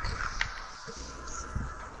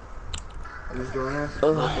 Who's joining us? Ugh.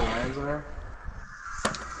 Local Lions are?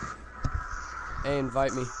 Hey,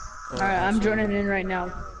 invite me. Alright, I'm joining in right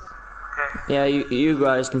now. Yeah, you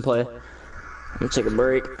guys can play. Let's take a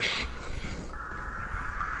break. Wait,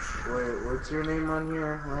 what's your name on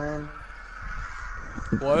here, Ryan?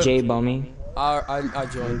 What? J Bummy. I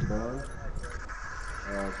joined. Bone?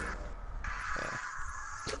 Oh, okay.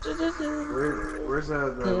 Where's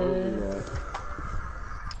the movie at?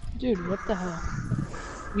 Dude, what the hell?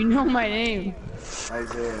 You know my name.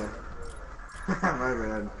 Isaiah. My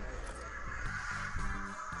bad.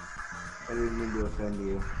 I didn't mean to offend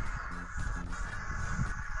you.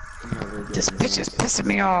 This bitch is pissing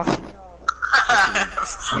me off. I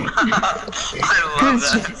love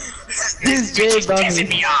that. This J Pissing Bummy.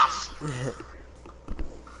 me off.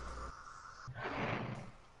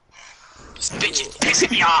 This bitch is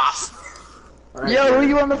pissing me off. Alright, Yo, who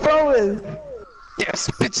you on the phone with? This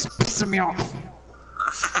bitch is pissing me off.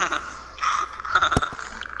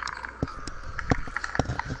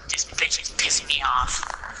 This bitch is pissing me off.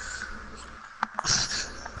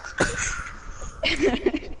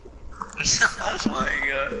 Oh my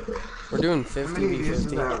god. We're doing how 50 many v views is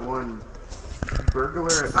 50. that one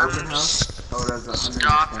burglar at Open House? Oh, that's 110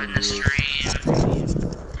 Stopping the views.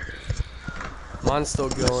 stream. Mine's still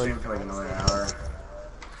Stream going. for like another hour.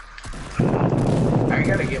 I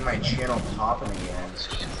gotta get my channel popping again. Cause I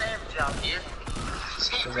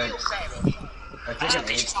think I'm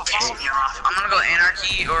Bitch is pissing me off. I'm gonna go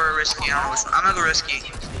anarchy or risky. I don't know which one. I'm gonna go risky.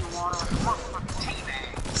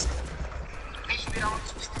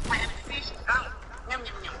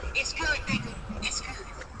 It's good, nigga. It's good.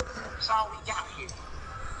 That's all we got here.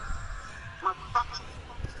 Motherfucker.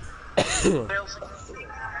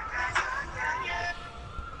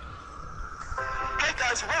 Hey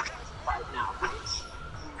guys, welcome. Right now, bitch.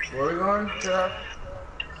 Where are we going, Jeff?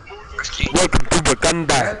 Risky. Welcome to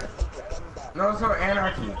Wakanda. No, it's not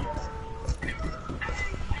anarchy.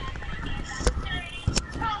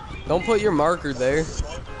 Don't put your marker there. It's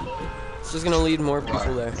just gonna lead more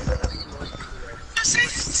people there.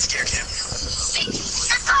 Scared him.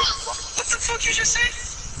 What the fuck you just say?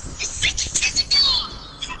 This bitch is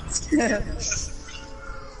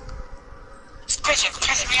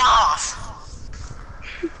pissing me off.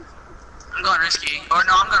 I'm going risky. Or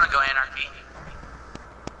no, I'm gonna go anarchy.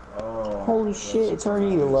 Oh. Holy shit, it's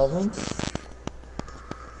already 11.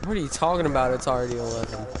 What are you talking about? It's already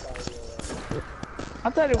 11. I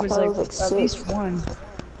thought it was thought it like was like at 6. least 1.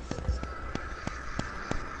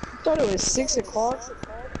 I thought it was 6 o'clock.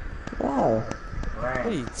 Yeah. What are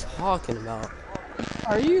Ryan. you talking about?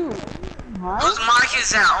 Are you high? Whose mic is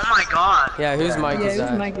that? Oh my god. Yeah, whose Yeah, mic Yeah, is whose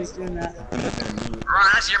that? mic is doing that? Ryan,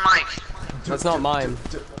 that's your mic. That's not mine.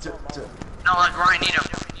 No, like Ryan Needham.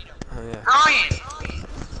 Oh yeah.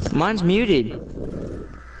 Ryan! Mine's muted.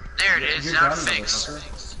 There it is, You're now done, fixed.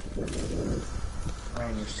 motherfucker.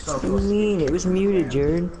 Ryan, you're so What do you close to mean? It was muted,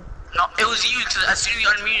 Jared. No, it was you, because as soon as you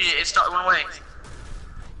unmuted it, it went away.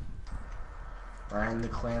 Ryan, the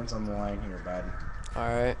clan's on the line here, bud.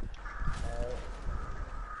 Alright.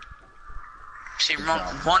 See,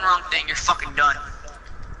 one wrong thing, you're fucking done.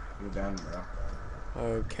 You're done, bro.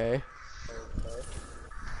 Okay.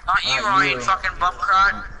 Not you, Not Ryan, you. fucking bum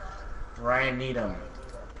crot. Ryan Needham,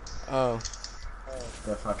 Oh.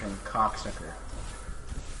 the fucking cocksucker.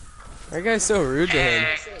 Why are you guys so rude to him?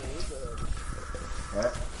 Hey,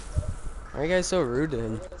 What? Why are you guys so rude to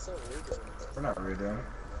him? We're not rude to him.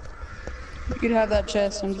 You could have that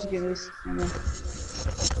chest. I'm just getting this.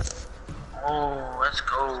 oh, let's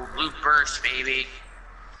go. Blue burst, baby.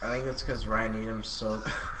 I think it's because Ryan Needham's so...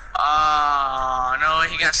 Oh, no,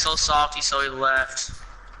 he got so salty, so he left.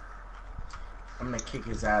 I'm gonna kick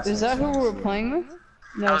his ass. Is that next who time I we're see him. playing with?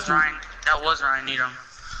 No, That it's was not. Ryan. That was Ryan Needham.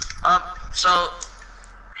 So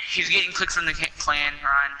he's getting clicked from the clan, Ryan.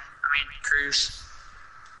 I mean, Cruz.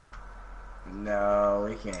 No,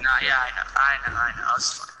 we can't. No, yeah, I know.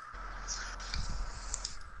 It's fine.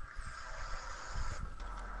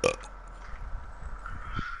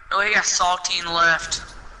 Oh, he got salty and left.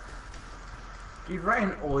 Dude,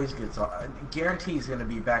 Ryan always gets off. I guarantee he's gonna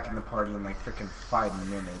be back in the party in like freaking 5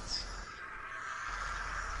 minutes.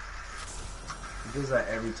 He does that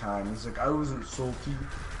every time. He's like, I wasn't salty.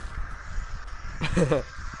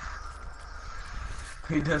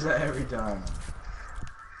 He does that every time.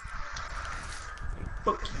 Hey,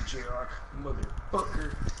 fuck you, J-Rock,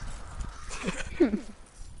 motherfucker.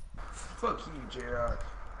 Fuck you, J-Rock.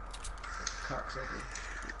 Cocksucker.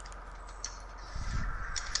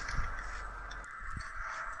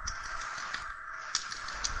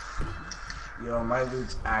 Yo, my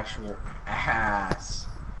loot's actual ass.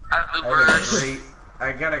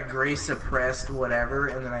 I got a gray suppressed whatever,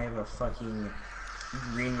 and then I have a fucking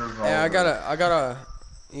green revolver. Hey, I got a.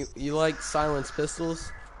 You like silenced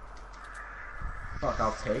pistols? Fuck,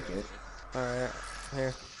 I'll take it. Alright,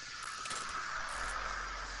 here.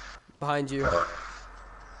 Behind you.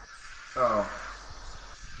 Oh.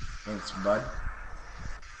 Thanks, bud.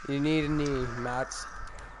 You need any mats?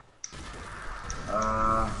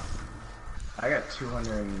 I got 240.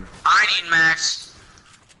 I need max.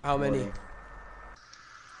 How many? I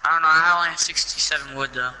don't know. I only have 67 wood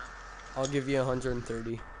though. I'll give you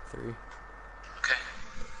 133. Okay.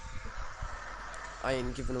 I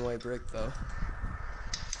ain't giving away brick though.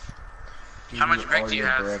 How much brick all do you your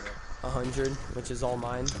have? brick. 100, which is all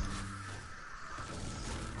mine.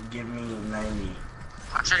 Give me 90.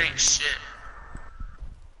 I'm sure getting shit.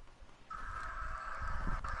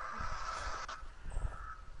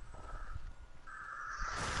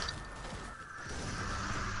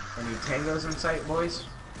 Any tangos in sight, boys?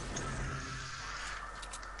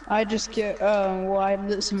 I just get, well, I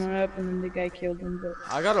lit someone up and then the guy killed him, but.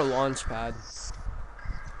 I got a launch pad.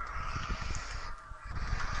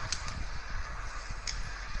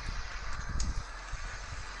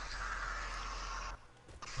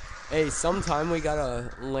 Hey, sometime we gotta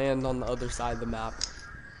land on the other side of the map.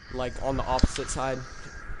 Like, on the opposite side.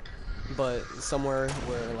 But somewhere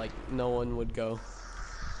where, like, no one would go.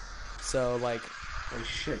 So, like... Oh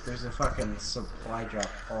shit, there's a fucking supply drop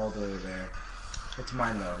all the way there. It's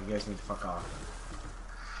mine though, you guys need to fuck off.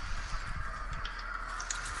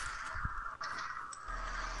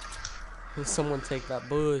 Someone take that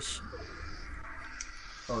bush.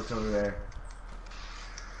 Oh, it's over there.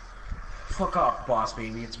 Fuck off, boss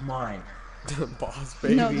baby, it's mine. Boss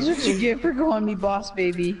baby. No, this is what you get for calling me boss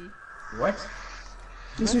baby. What?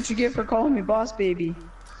 This is what you get for calling me boss baby.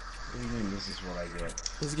 What do you mean this is what I get?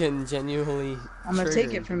 He's getting genuinely I'm gonna take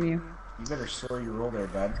it triggered. from you. You better slow your roll there,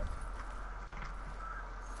 bud.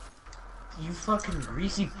 You fucking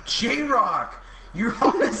greasy J-Rock! You're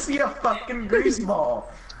honestly a fucking greaseball!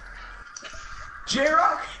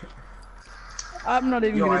 J-Rock! I'm not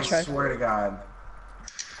even Yo, gonna I try. swear to God.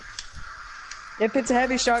 If it's a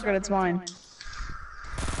heavy shotgun, it's mine.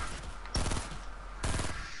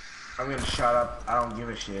 I'm gonna shut up, I don't give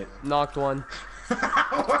a shit. Knocked one.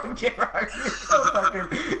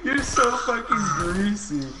 You're so fucking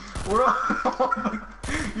greasy. We're all,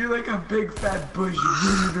 you're like a big fat bush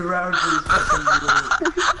rooted around this fucking dude.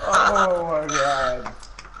 Oh my god.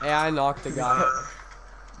 Hey, I knocked the guy.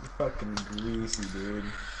 You're fucking greasy, dude.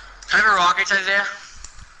 Can I have a rocket, Isaiah?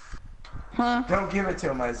 Huh? Don't give it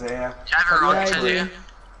to him, Isaiah. Can I have a rocket, Yeah, I do. Isaiah?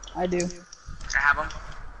 I do. Can I have them?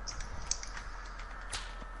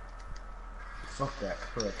 Fuck that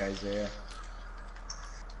prick, Isaiah.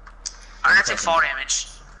 I'm gonna take fall damage.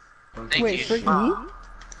 Don't Thank Wait, you. for me?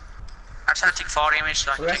 I just have to take fall damage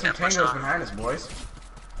so I We can got take some that push tangos off. behind us, boys.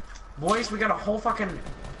 Boys, we got a whole fucking...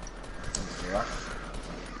 Yeah.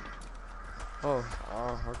 Oh,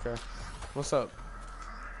 okay. What's up?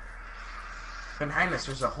 Behind us,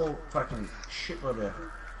 there's a whole fucking shitload of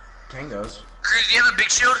tangos. Cruz, do you have a big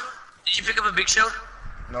shield? Did you pick up a big shield?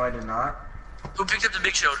 No, I did not. Who picked up the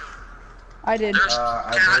big shield? I did. There's,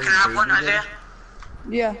 I can I believe have one, Baby did. Isaiah?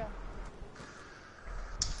 Yeah.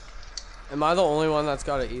 Am I the only one that's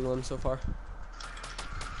got an elim so far?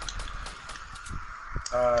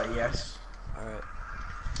 Yes. Alright.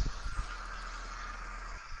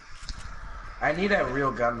 I need a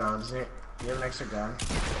real gun though, does it? Do you have an extra gun?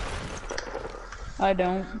 I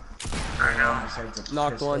don't. I know. Besides a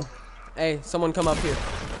Knocked pistol? one. Hey, someone come up here.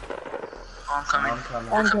 Oh, I'm coming. I'm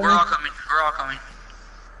coming. I'm coming. We're all coming. We're all coming.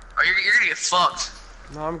 Oh, you're gonna get fucked.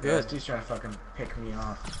 No, I'm Yeah, good. this dude's trying to fucking pick me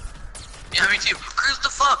off. Yeah, me too. Cruz, the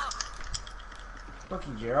fuck? Look,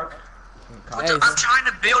 you jerk. Hey, I'm trying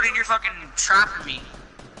to build and you're fucking trapping me.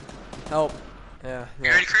 help. Yeah, You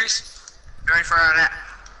yeah. ready, Cruz? You ready for that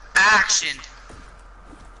action?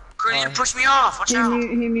 Cruz, you pushed me off. Watch He, out. he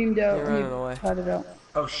memed out. You're running away. Cut it out.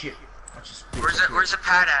 Oh shit. I just Where's the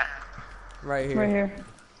pad at? Right here. Right here.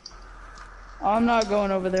 I'm not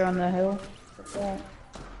going over there on the hill. Fuck that.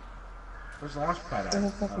 Where's the launch pad at? There's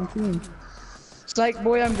a fucking team. Psych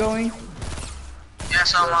boy, I'm going. Yeah,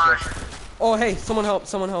 so am I. Oh, hey, someone help,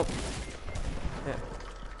 someone help. Yeah.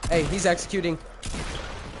 Hey, he's executing.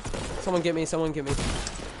 Someone get me, someone get me.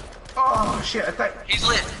 Oh shit, I thought... He's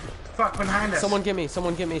lit. Fuck, behind us. Someone get me,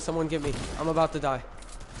 someone get me, someone get me. I'm about to die.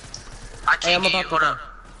 I Hey, I'm can't get you. about to Hold die. up.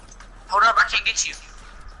 Hold up, I can't get you.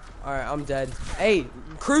 Alright, I'm dead. Hey,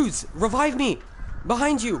 Cruz, revive me!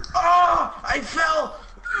 Behind you! Oh! I fell!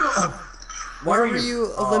 Why Where were are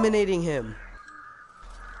you Oh. eliminating him?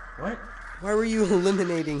 What? Why were you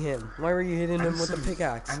eliminating him? Why were you hitting I him need with the some-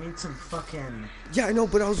 pickaxe? I need some fucking... Yeah, I know,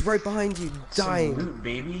 but I was right behind you, some dying. loot,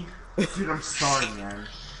 baby. Dude, I'm sorry, man.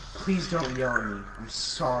 Please don't yell at me. I'm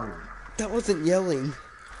sorry. That wasn't yelling.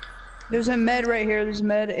 There's a med right here. There's a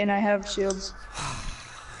med, and I have shields.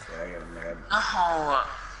 Yeah, I got a med. Oh.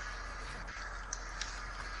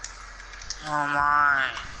 Oh my.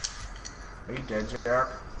 Are you dead, Jack?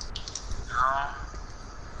 No.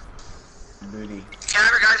 Booty. Can I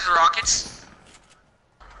have your guys' rockets?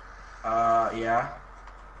 Yeah.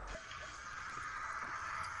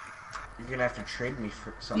 You're gonna have to trade me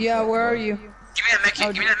for something. Yeah, where are you? Give me that mech kit.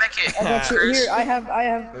 Oh, Give me that mech kit. I got you. Cruz. Here, I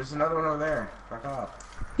have. There's another one over there. Fuck off.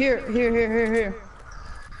 Here.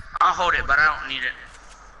 I'll hold it, but I don't need it.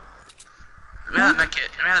 Give me that mech kit.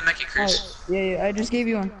 Give me that mech kit, Alright, Cruz. yeah, I just gave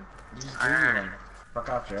you one. You just gave me one. Fuck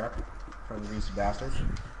off, Jack. From these bastards.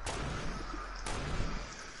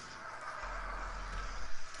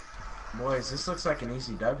 Boys, this looks like an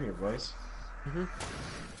easy dub here, boys.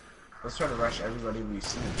 Let's try to rush everybody we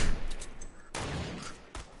see.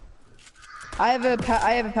 I have a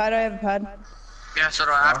pad. Yeah, so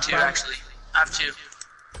do I have two, actually. I have two.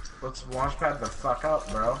 Let's launchpad the fuck up,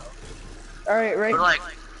 bro. Alright, right. We're like,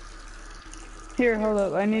 Here, hold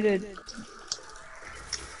up. I need to.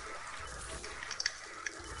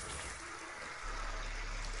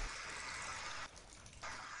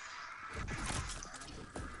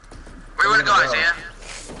 where you wanna go, Isaiah?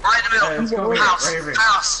 Right in the Hey, middle. let's go over here, House. right over here.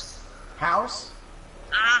 House. House?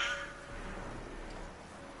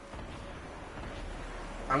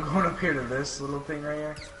 I'm going up here to this little thing right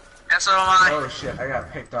here. Yeah, so am I. Oh shit, I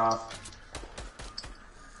got picked off.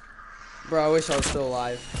 Bro, I wish I was still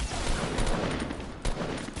alive.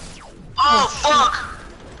 Oh, fuck!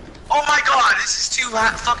 Oh my god, this is too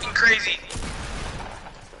fucking crazy.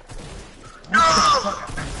 No!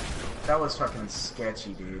 That was fucking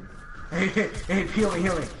sketchy, dude. Hey, heal me.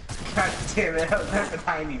 God damn it, they're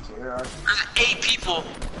behind each other. There's 8 people.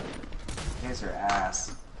 You guys are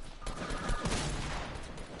ass.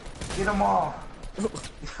 Get them all.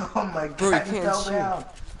 Oh my god, Bro, you he can't fell shoot. down.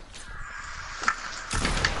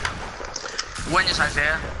 Win this,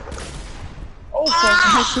 Isaiah. Oh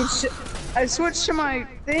fuck! I switched to my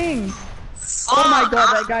thing. Oh my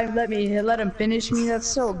god, that guy let him finish me. That's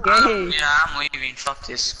so gay. Yeah, I'm leaving. Fuck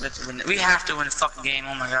this. We have to win the fucking game.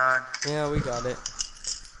 Oh my god. Yeah, we got it.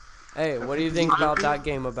 Hey, what do you think about that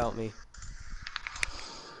game about me?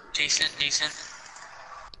 Decent.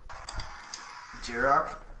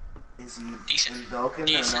 J-Rock, is he Decent. in Belkin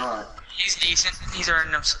Decent. or not? He's decent. He's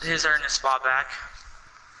earned his spot back.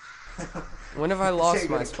 When have I lost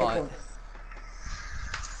my spot?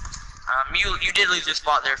 You did lose your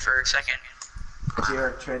spot there for a second.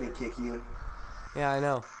 J-Rock tried to kick you. Yeah, I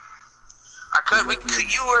know.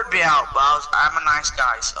 You were out, but I'm a nice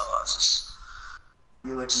guy, so I was just...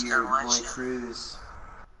 You look at your boy Cruz.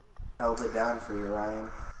 Held it down for you, Ryan.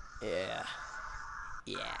 Yeah.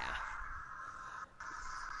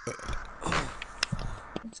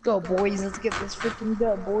 Let's go, boys. Let's get this freaking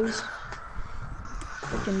dub, boys.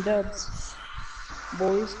 Freaking dubs.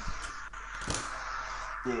 Boys.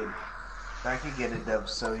 Dude, I could get a dub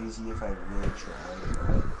so easy if I really tried,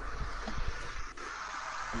 but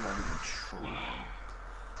I'm not even trying.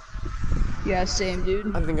 Yeah, same,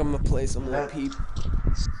 dude. I think I'm gonna play some Lil Peep.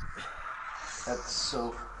 That's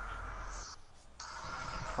so...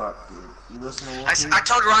 Fuck, dude. You listen to Lil I Peep?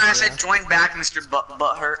 told Ryan, I said join back, Mr.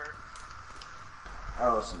 Butthurt.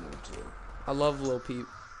 I listen to him too. I love Lil Peep.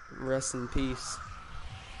 Rest in peace.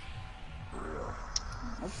 For real.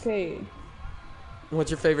 Okay. What's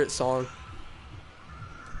your favorite song?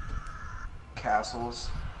 Castles.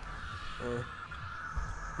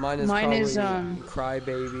 Mine is probably Cry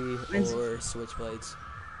Baby or Switchblades.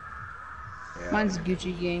 Yeah. Mine's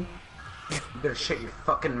Gucci Gang. You better shut your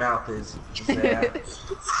fucking mouth, Isaiah.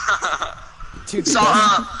 Dude, So,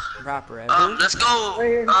 rapper ever. let's go, Right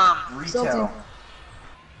here. Retail.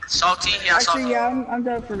 Salty? Yeah, Salty. Actually, yeah, I'm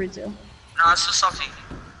done for retail. No, it's just Salty.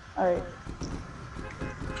 Alright.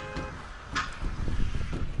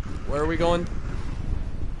 Where are we going?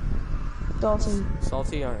 Dalton.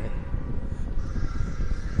 Salty? Alright.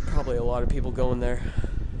 Probably a lot of people going there.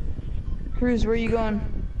 Cruz, where you going?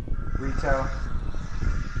 Retail.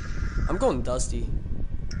 I'm going Dusty.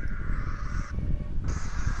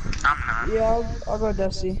 I'm not. Yeah, I'll go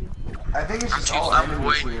Dusty. I think it's just I'm all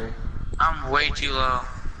enemies here. I'm way too low.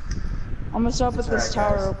 I'm gonna stop at this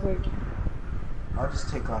alright, tower guys. real quick. I'll just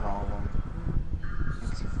take on all of them.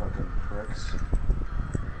 It's fucking pricks.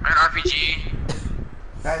 An RPG.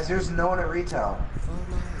 Guys, there's no one at retail.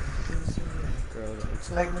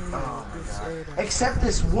 Like, oh my god. Except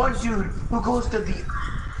this one dude who goes to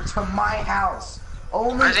my house.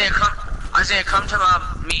 Only Isaiah, come to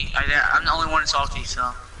me. Isaiah, I'm the only one salty,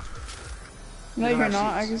 so. No, you're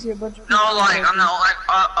not. I can see a bunch of No, people. like I'm not like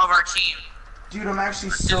of our team. Dude, I'm actually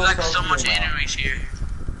There's so like so salty much right now. enemies here.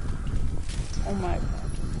 Oh my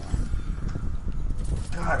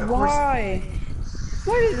God, of course. Why?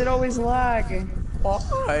 Why does it always lag?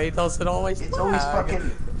 Why does it always It's always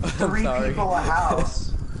fucking three sorry. people a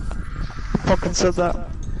house. Fucking said that.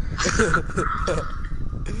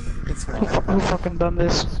 It's Who fucking done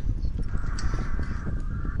this?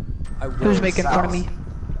 Who's making fun of me?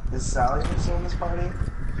 Is Sally still in this party?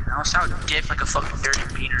 I'll sound dick like a fucking dirty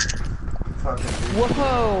beater. Fucking dude.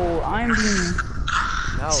 Whoa, I'm being...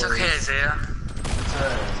 now It's okay, Isaiah. It's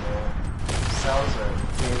alright, Isaiah. Sal's a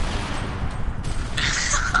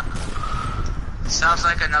Sounds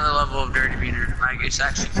like another level of dirty beater. Like it's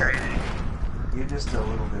actually crazy. kid. You're just a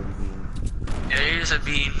little dirty bean. Yeah, he's a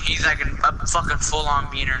bean. He's like a fucking full-on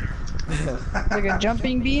beaner. Like a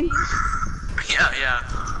jumping bean? Yeah.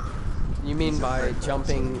 You mean by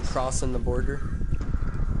jumping, crossing the border?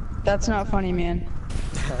 That's not funny, man.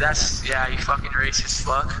 That's you fucking racist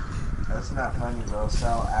fuck. That's not funny, bro.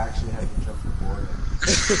 Sal actually had to jump the border.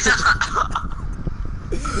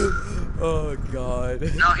 Oh god.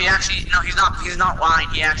 No, he's not lying.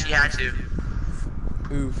 He actually had to.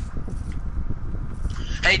 Oof.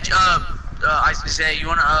 Hey, I say you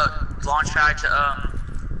wanna launch pad to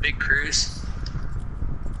Big Cruise?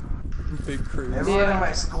 Big cruise. Everyone Yeah. in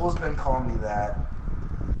my school's been calling me that.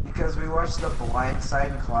 Because we watched The Blind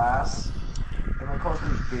Side in class. Everyone calls me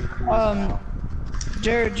Big Cruise now.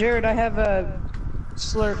 Jared, I have a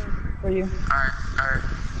slurp for you. Alright.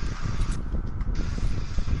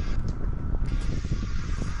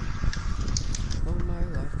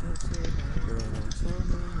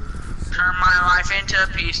 Turn my life into a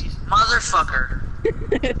piece, motherfucker.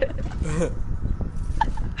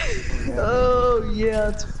 Oh, yeah,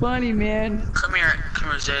 it's funny, man. Come here,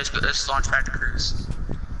 Zay. Let's launch pad to Cruise.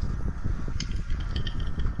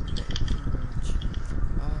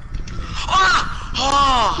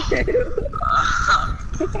 Oh!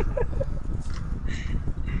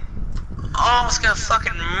 Almost got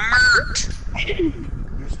fucking murked.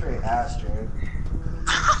 You're straight ass, Jared.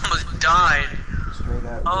 I almost died. Straight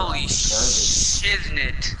up. Holy garbage.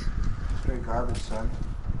 shiznit. Straight garbage, son.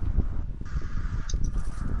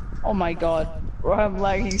 Oh my god. Bro, I'm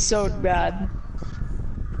lagging so bad.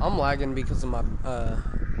 I'm lagging because of my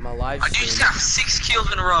my live I just stream. got 6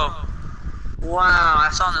 kills in a row. Wow, I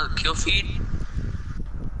saw on the kill feed. He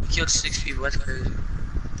killed 6 people, that's crazy.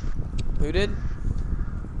 Who did?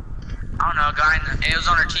 I don't know, a guy in the, it was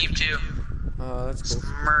on our team too. Oh, that's cool.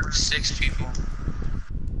 Murked 6 people.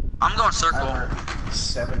 I'm going circle.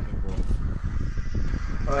 7 people.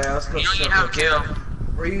 Oh yeah, let's go. You don't even circle. have a kill.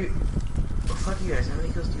 Where you? Oh, fuck you guys. How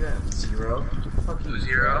many kills do you have? 0. Fuck you.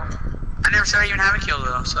 0. I never said I even have a kill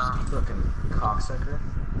though, so. Fucking cocksucker.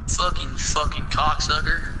 Fucking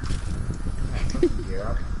cocksucker.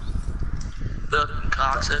 Yeah. Fucking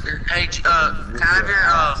cocksucker. Hey, can I have your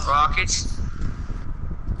rockets?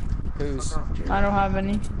 Who's? Fuck off, Jared. I don't have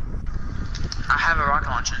any. I have a rocket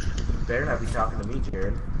launcher. You better not be talking to me,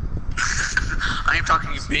 Jared. I ain't talking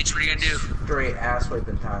to you, bitch. What are you gonna do? Straight ass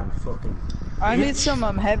whipping time. Fucking. I need some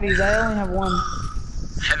heavies. I only have one.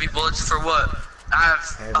 Heavy bullets for what? I have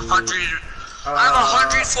Heavy. 100. I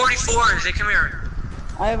have 144s. Hey, come here.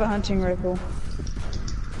 I have a hunting rifle.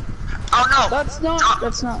 Oh no! That's not. Drop,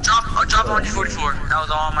 That's not. Drop 144. That was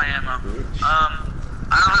all my ammo. I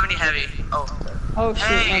don't have any heavy. Oh. Oh shit,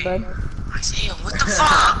 Hey. my bad. Isaiah, what the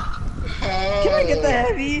fuck? Can I get the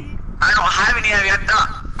heavy? I don't have any heavy. I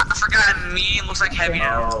forgot medium looks like heavy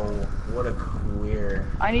now. Oh, what a queer.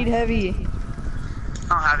 I need heavy.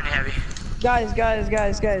 I don't have any heavy. Guys. Here,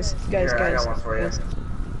 I got one for you.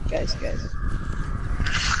 Guys.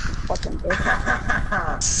 Fucking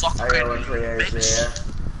bitch. I got one for you, bitch. Isaiah.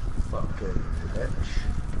 Fucking bitch.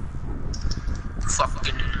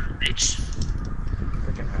 Fucking bitch.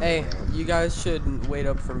 Freaking Hey, man. you guys should wait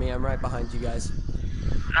up for me. I'm right behind you guys.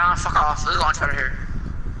 Nah, fuck off. There's a launch pad here.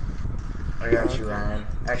 I got you, Ryan.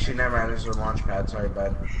 Actually, never mind. This is a launch pad. Sorry,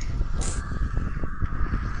 bud.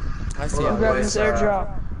 I see. Hold I'm on, grabbing boys, this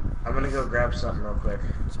airdrop. I'm gonna go grab something real quick.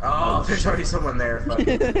 Oh, there's already someone there. Fuck.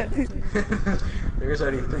 There's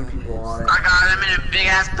already 3 people on it. I got him in a big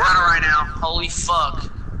ass battle right now. Holy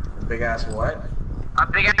fuck. Big ass what? A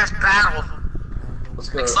big ass battle. Let's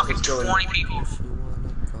go. Like fucking Let's go. 20 people.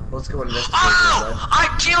 Let's go investigate. Oh! I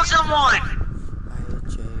killed someone!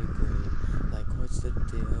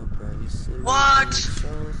 What?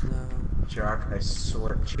 Chirac, I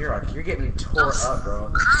swear, Chirac, you're getting tore up, bro.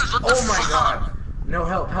 Cruz, what the Oh my fuck? god! No,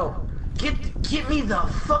 help! Get me the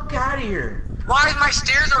fuck out of here! Why is my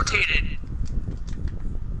stairs rotated?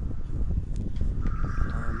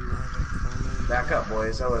 Back up,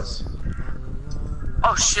 boys. That was.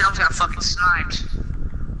 Oh shit, I almost got fucking sniped.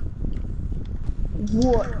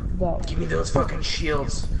 What the? Give me those fucking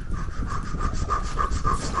shields.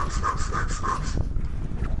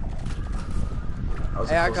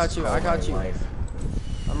 Hey, I got you.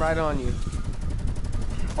 I'm right on you.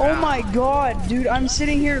 Oh my god, dude! I'm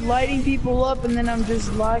sitting here lighting people up, and then I'm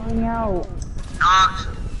just lagging out. Knocked.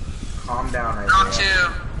 Calm down, Knocked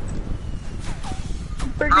Isaiah. 2.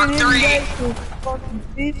 Freaking Knock hit 3. guys for fucking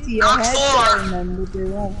 50. Knock I had 4. to them, but they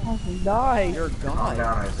won't fucking die. You're a Calm god.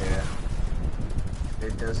 down, Isaiah.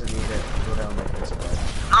 It doesn't need to go down like this, bud.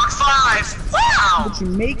 Knocked 5. Wow! But you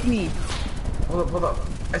make me. Hold up.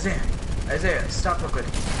 Isaiah, stop real quick.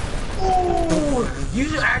 Ooh!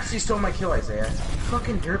 You actually stole my kill, Isaiah.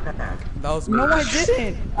 Fucking dirtbag. That was me. No, I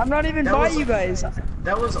didn't. I'm not even That by was- you guys.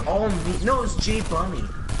 That was all me. No, it was Jay Bunny.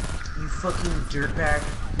 You fucking dirtbag.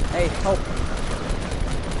 Hey, help.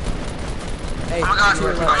 Hey, Oh my god, to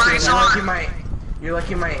your I'm left. not even You're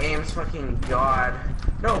lucky my aim's fucking god.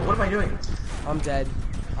 No, what am I doing? I'm dead.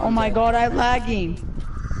 Oh my god, I'm lagging.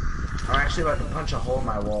 I'm actually about to punch a hole in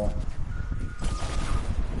my wall.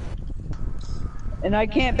 And I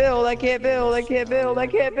can't build. Thank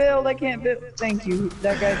you.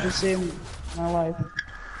 That guy just saved my life.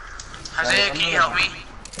 Isaiah, can you help me?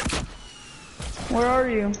 Where are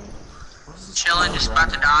you? Chilling, just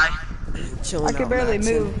about to die. Chilling I can out, barely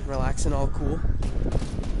relaxing, move. Relaxing, all cool.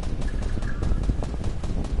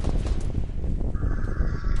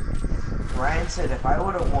 Ryan said if I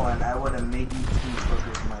would have won, I would have made you two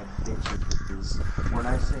fuckers my bitches. When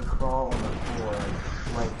I say crawl on the floor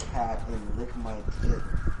like cat and lick my tip,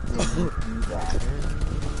 then you do that.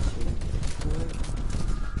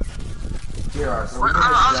 Gerard, are we I gonna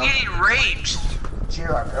was jump? getting raped.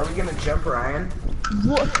 Gerard, are we gonna jump Ryan?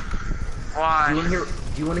 What? Why? Do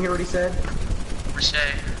you wanna hear what he said?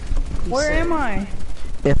 Say. Where am I?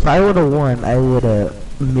 If I would've won, I would've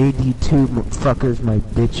made you two fuckers my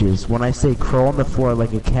bitches. When I say crawl on the floor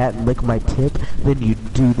like a cat and lick my tip, then you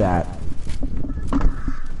do that.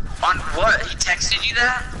 On what? He texted you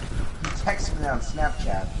that? He texted me on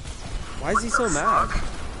Snapchat. Why is he so mad?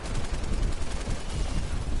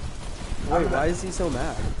 Wait, why is he so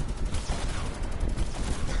mad?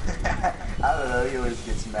 I don't know, he always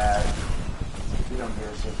gets mad. We don't give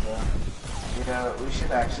a shit though. You know, we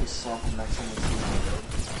should actually slump him next time we see him.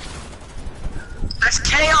 That's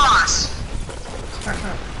chaos!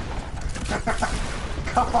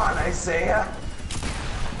 Come on, Isaiah.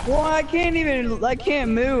 Well, I can't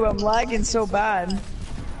move. I'm lagging so bad.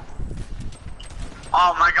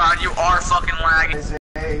 Oh my god, you are fucking lagging.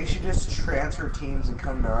 Isaiah, you should just transfer teams and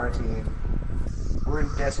come to our team. We're in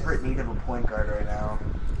desperate need of a point guard right now.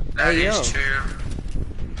 That Hey, is yo. true.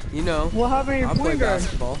 You know, What happened to your I'll play point guard?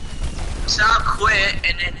 basketball. Sal quit,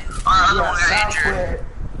 and then our other one got Sal injured. quit.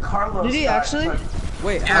 Carlos Did he got actually?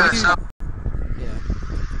 Wait, Yeah, how do you... Sal. Yeah.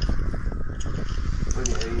 Are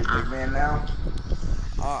you a big man now?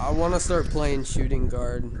 I want to start playing shooting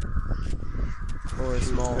guard. Or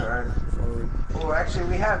small guard. forward. Well, actually,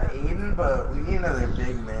 we have Aiden, but we need another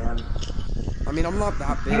big man. I mean, I'm not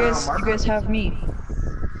that big. You guys have me.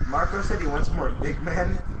 Marco said he wants more big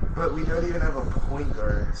men, but we don't even have a point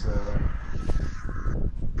guard, so...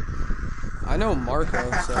 I know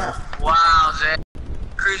Marco, so... Wow, Zay.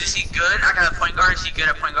 Cruz, is he good? I got a point guard. Is he good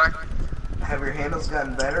at point guard? Have your handles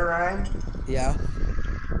gotten better, Ryan? Yeah.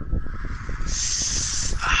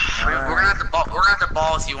 We're gonna have to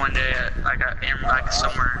ball with you one day at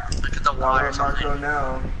somewhere, like at the Y or Let something. Marco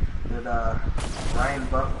know that Ryan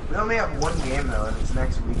Buck. We only have one game though, and it's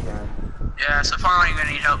next weekend. Yeah, so far I'm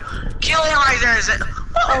gonna need help. Kill him right there, Zay.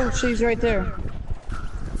 Oh, she's right there.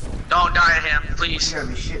 Don't die to him, please. You're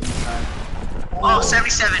gonna be shitting, son. Oh,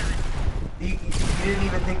 77. You didn't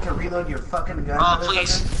even think to reload your fucking gun? Oh,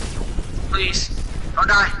 please. Please. Don't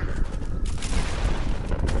die.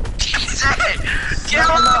 Zay, kill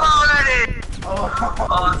him already.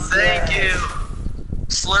 Oh, thank you.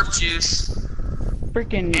 Slurp juice.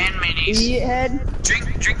 Freaking And minis. idiot head. Drink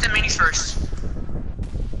the minis first.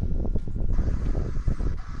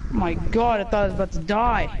 Oh my god, I thought I was about to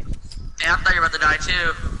die. Yeah, I thought you were about to die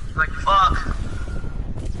too. Like, fuck.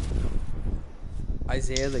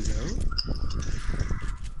 Isaiah the goat?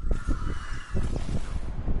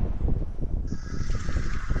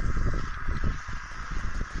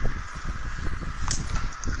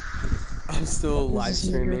 I'm still live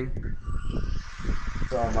streaming.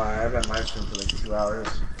 So am I. I've been live streaming for like 2 hours.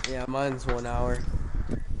 Yeah, mine's 1 hour.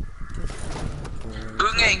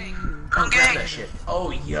 Boom gang. Boom That gang. shit.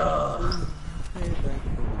 Oh, yeah.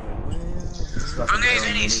 Boom gang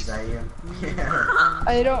minis. Yeah.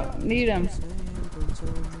 I don't need him.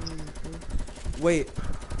 Wait,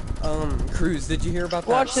 Cruz, did you hear about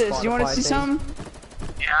that Watch this. You want to Spotify see thing? something?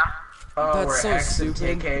 Yeah. Oh, That's where so X and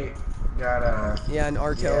stupid. TK got Yeah, and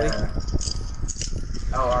R. Kelly. Yeah.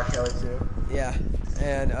 Oh, R. Kelly too. Yeah,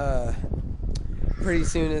 and pretty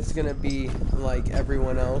soon it's gonna be like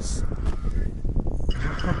everyone else.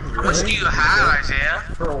 How much do you have, Isaiah?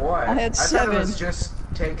 For what? I had thought it was 7. just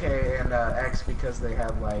 10K and X because they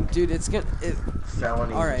have like Dude, it's gonna.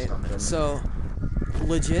 felonies or Alright, something. so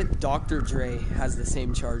legit, Dr. Dre has the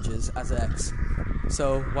same charges as X.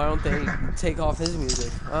 So why don't they take off his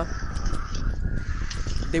music, huh?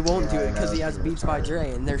 They won't do Yeah, it I because know, he has it's Beats by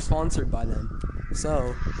Dre and they're sponsored by them.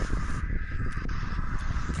 So,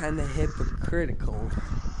 kinda hypocritical.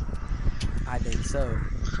 I think so.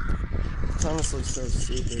 It's honestly so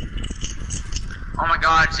stupid. Oh my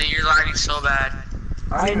god, Zay, you're lagging so bad.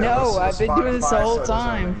 I know, I've been doing this the Spotify, whole so it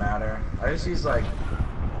doesn't really time. matter. I just use like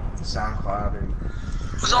SoundCloud or.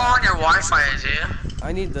 What's all on your Wi-Fi, Isaiah?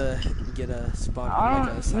 I need to get a spot I like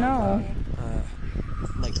a don't SoundCloud, know.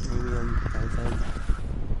 like premium kind of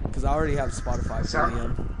thing. Cause I already have Spotify Sound-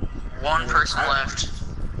 premium. One person left.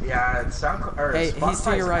 Yeah, it's SoundCloud. Or Hey, he's to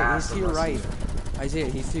Spotify's your right. He's ass to your unless right. you- Isaiah,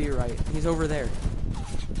 he's to your right. He's over there.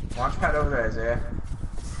 Launchpad over there, Isaiah.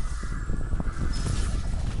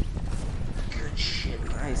 Good shit.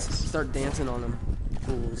 Nice. Start dancing on them,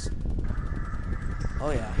 fools.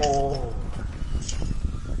 Oh yeah. Oh.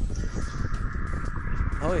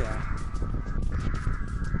 Oh yeah.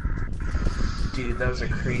 Dude, that was a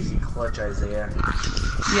crazy clutch, Isaiah.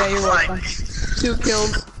 Yeah, you're welcome. 2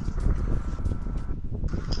 kills.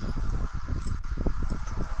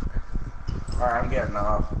 Alright, I'm getting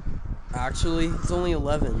off. Actually, it's only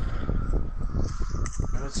 11.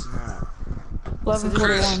 No, it's not.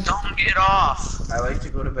 11:41. Don't get off. I like to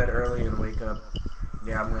go to bed early and wake up.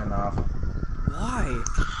 Yeah, I'm getting off. Why?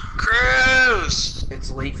 Cruz!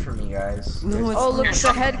 It's late for me, guys. No, it's Oh, look not. at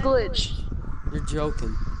the head glitch. You're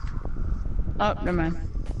joking. Oh, never mind.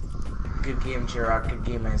 Good game, J-Rock. Good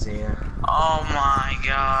game, Isaiah. Oh my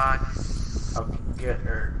god.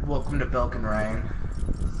 Welcome to Belkin, Ryan.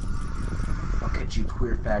 I'll catch you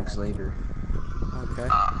queer fags later. Okay.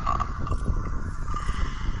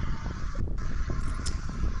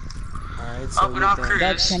 Alright, so Open up, we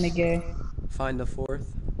That's kinda gay. find a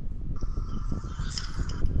fourth.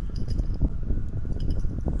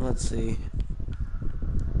 Let's see.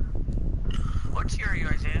 What tier are you,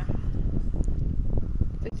 Isaiah?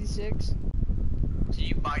 56. Did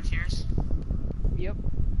you buy tiers? Yep.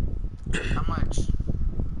 How much?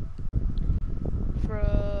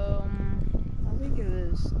 From I think it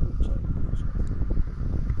is. Let me check.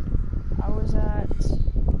 I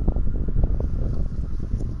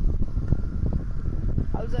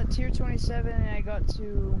was at tier 27 and I got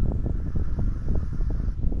to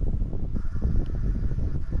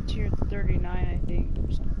tier 39, I think,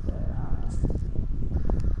 or something like that. I don't know.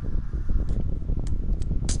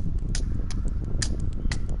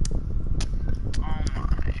 Oh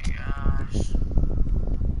my gosh.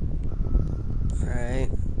 Alright.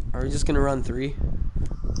 Are we just gonna run 3?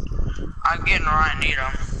 I'm getting right, need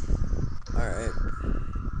them. Alright.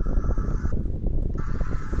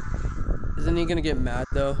 Isn't he gonna get mad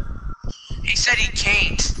though? He said he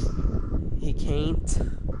can't. He can't.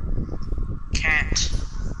 Can't.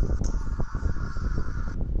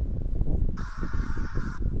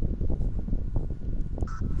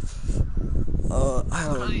 I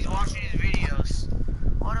Because don't he's know. watching his videos.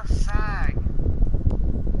 What a fag.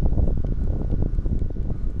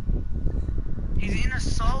 He's in a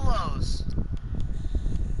solos.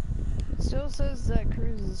 It still says that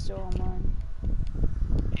Cruz is still online.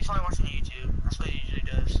 He's probably watching YouTube. That's what he usually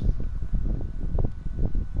does.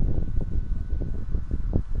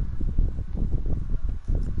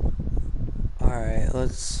 Alright,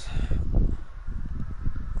 let's...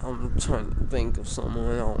 I'm trying to think of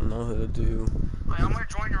someone I don't know who to do. Wait, I'm gonna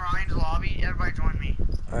join Ryan's lobby. Everybody join me.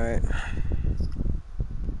 Alright.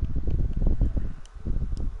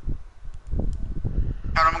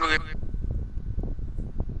 I'm gonna go get...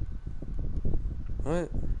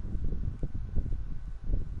 What?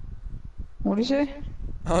 What do you say?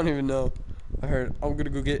 I don't even know. I heard, I'm gonna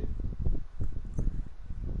go get...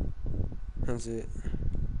 That's it.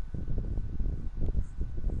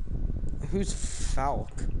 Who's Falk?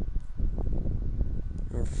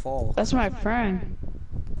 Or Falk? That's my friend.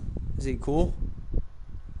 Is he cool?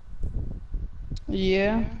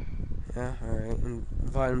 Yeah. Yeah, alright.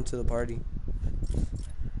 Invite him to the party.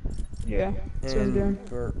 Yeah. That's what I'm doing.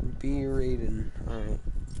 And B rated. Alright.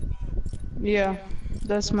 Yeah.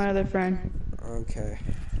 That's my other friend. Okay.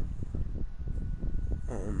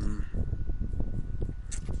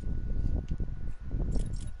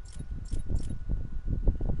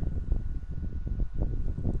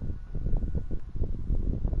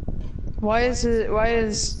 Why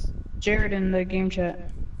is Jared in the game chat?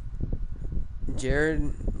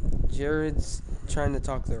 Jared's trying to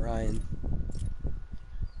talk to Ryan.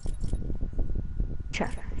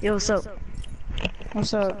 Chat. Yo, what's up?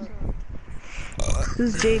 What's up?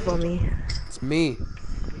 Who's Jake on me? It's me.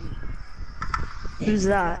 Who's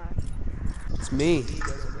that? It's me.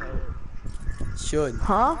 Should.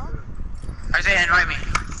 Huh? Isaiah, invite me.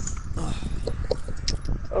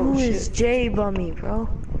 Who is Jay Bummy, bro?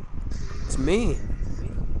 It's me.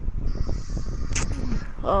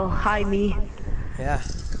 Oh, hi, me. Yeah.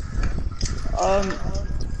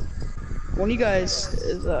 One of you guys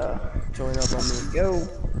is Join up on me. go.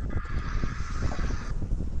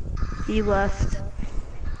 He left.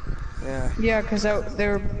 Yeah. Yeah, cause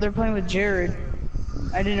they're playing with Jared.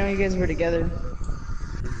 I didn't know you guys were together.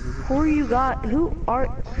 Who are you got? Who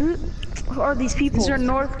are these people? These are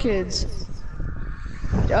North kids.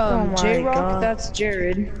 Oh my J Rock, God. that's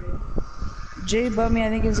Jared. J Bummy, I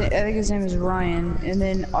think his name is Ryan, and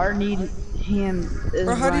then our need him is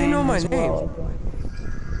Bro, how do you know Ryan my as name? well.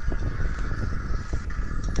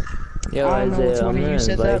 Yo, I don't know which Isaiah, I'm one of gonna you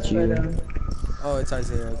said invite that, you. but Oh, it's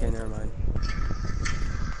Isaiah. Okay, never mind.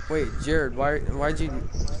 Wait, Jared, why'd you...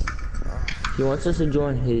 He wants us to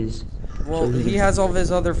join his. Well, So he has all of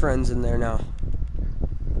his other friends in there now.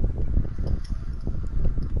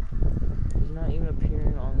 He's not even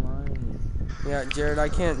appearing online. Yeah, Jared, I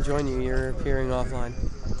can't join you. You're appearing offline.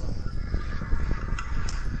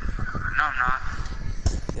 No, I'm not.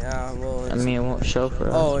 Yeah, well, I it's... mean, it won't show for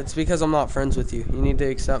us. Oh, it's because I'm not friends with you. You need to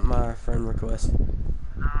accept my friend request.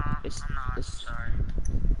 No, It's- I'm not. it's- Sorry.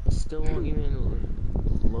 It still won't even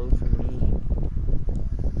load for me.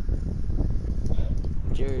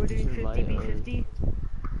 Jared, Would it just be invite 50v50?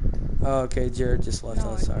 Oh, okay, Jared just left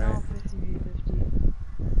us. Alright.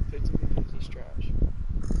 50v50's trash.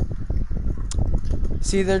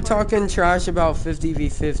 See, they're talking trash about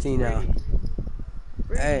 50v50 now.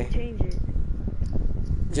 Brady, Hey. change it.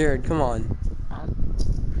 Jared, come on.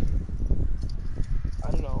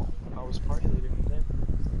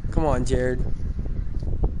 Come on, Jared.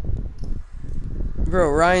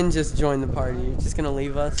 Bro, Ryan just joined the party. You're just gonna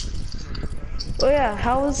leave us? Oh yeah,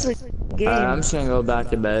 how was the game? I'm just gonna go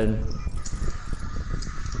back to bed.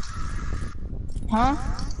 Huh?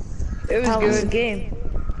 It was How was the good. game?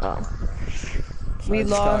 Oh. We I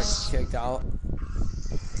just lost. got kicked out.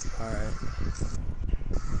 Alright.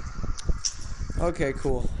 Okay,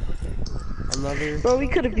 cool. Bro, we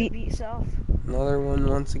could have beat South. Another one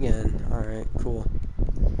once again. Alright, cool.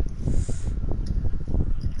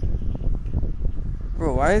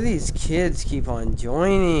 Bro, why do these kids keep on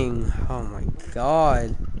joining? Oh my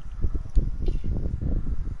god.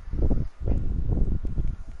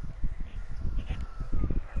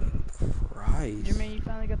 Christ. Jermaine, you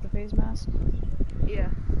finally got the face mask? Yeah,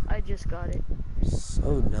 I just got it.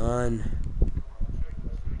 So done.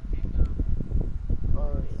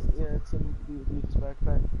 Yeah, it's in Beat's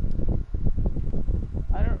backpack.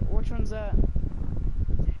 I don't. Which one's that?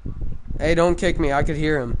 Hey, don't kick me. I could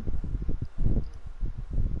hear him.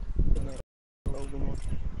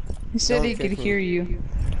 He said Don't he could kick me. hear you.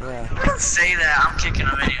 Yeah. Don't say that. I'm kicking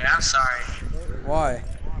him anyway. I'm sorry. Why?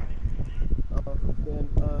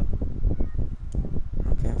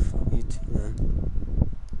 Okay, fuck you too then.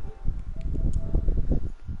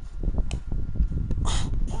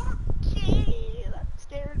 Okay, that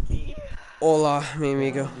scared me. Hola, mi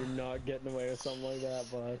amigo. You're not getting away with something like that,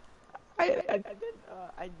 bud.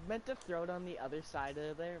 I meant to throw it on the other side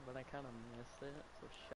of there, but I kind of missed it. So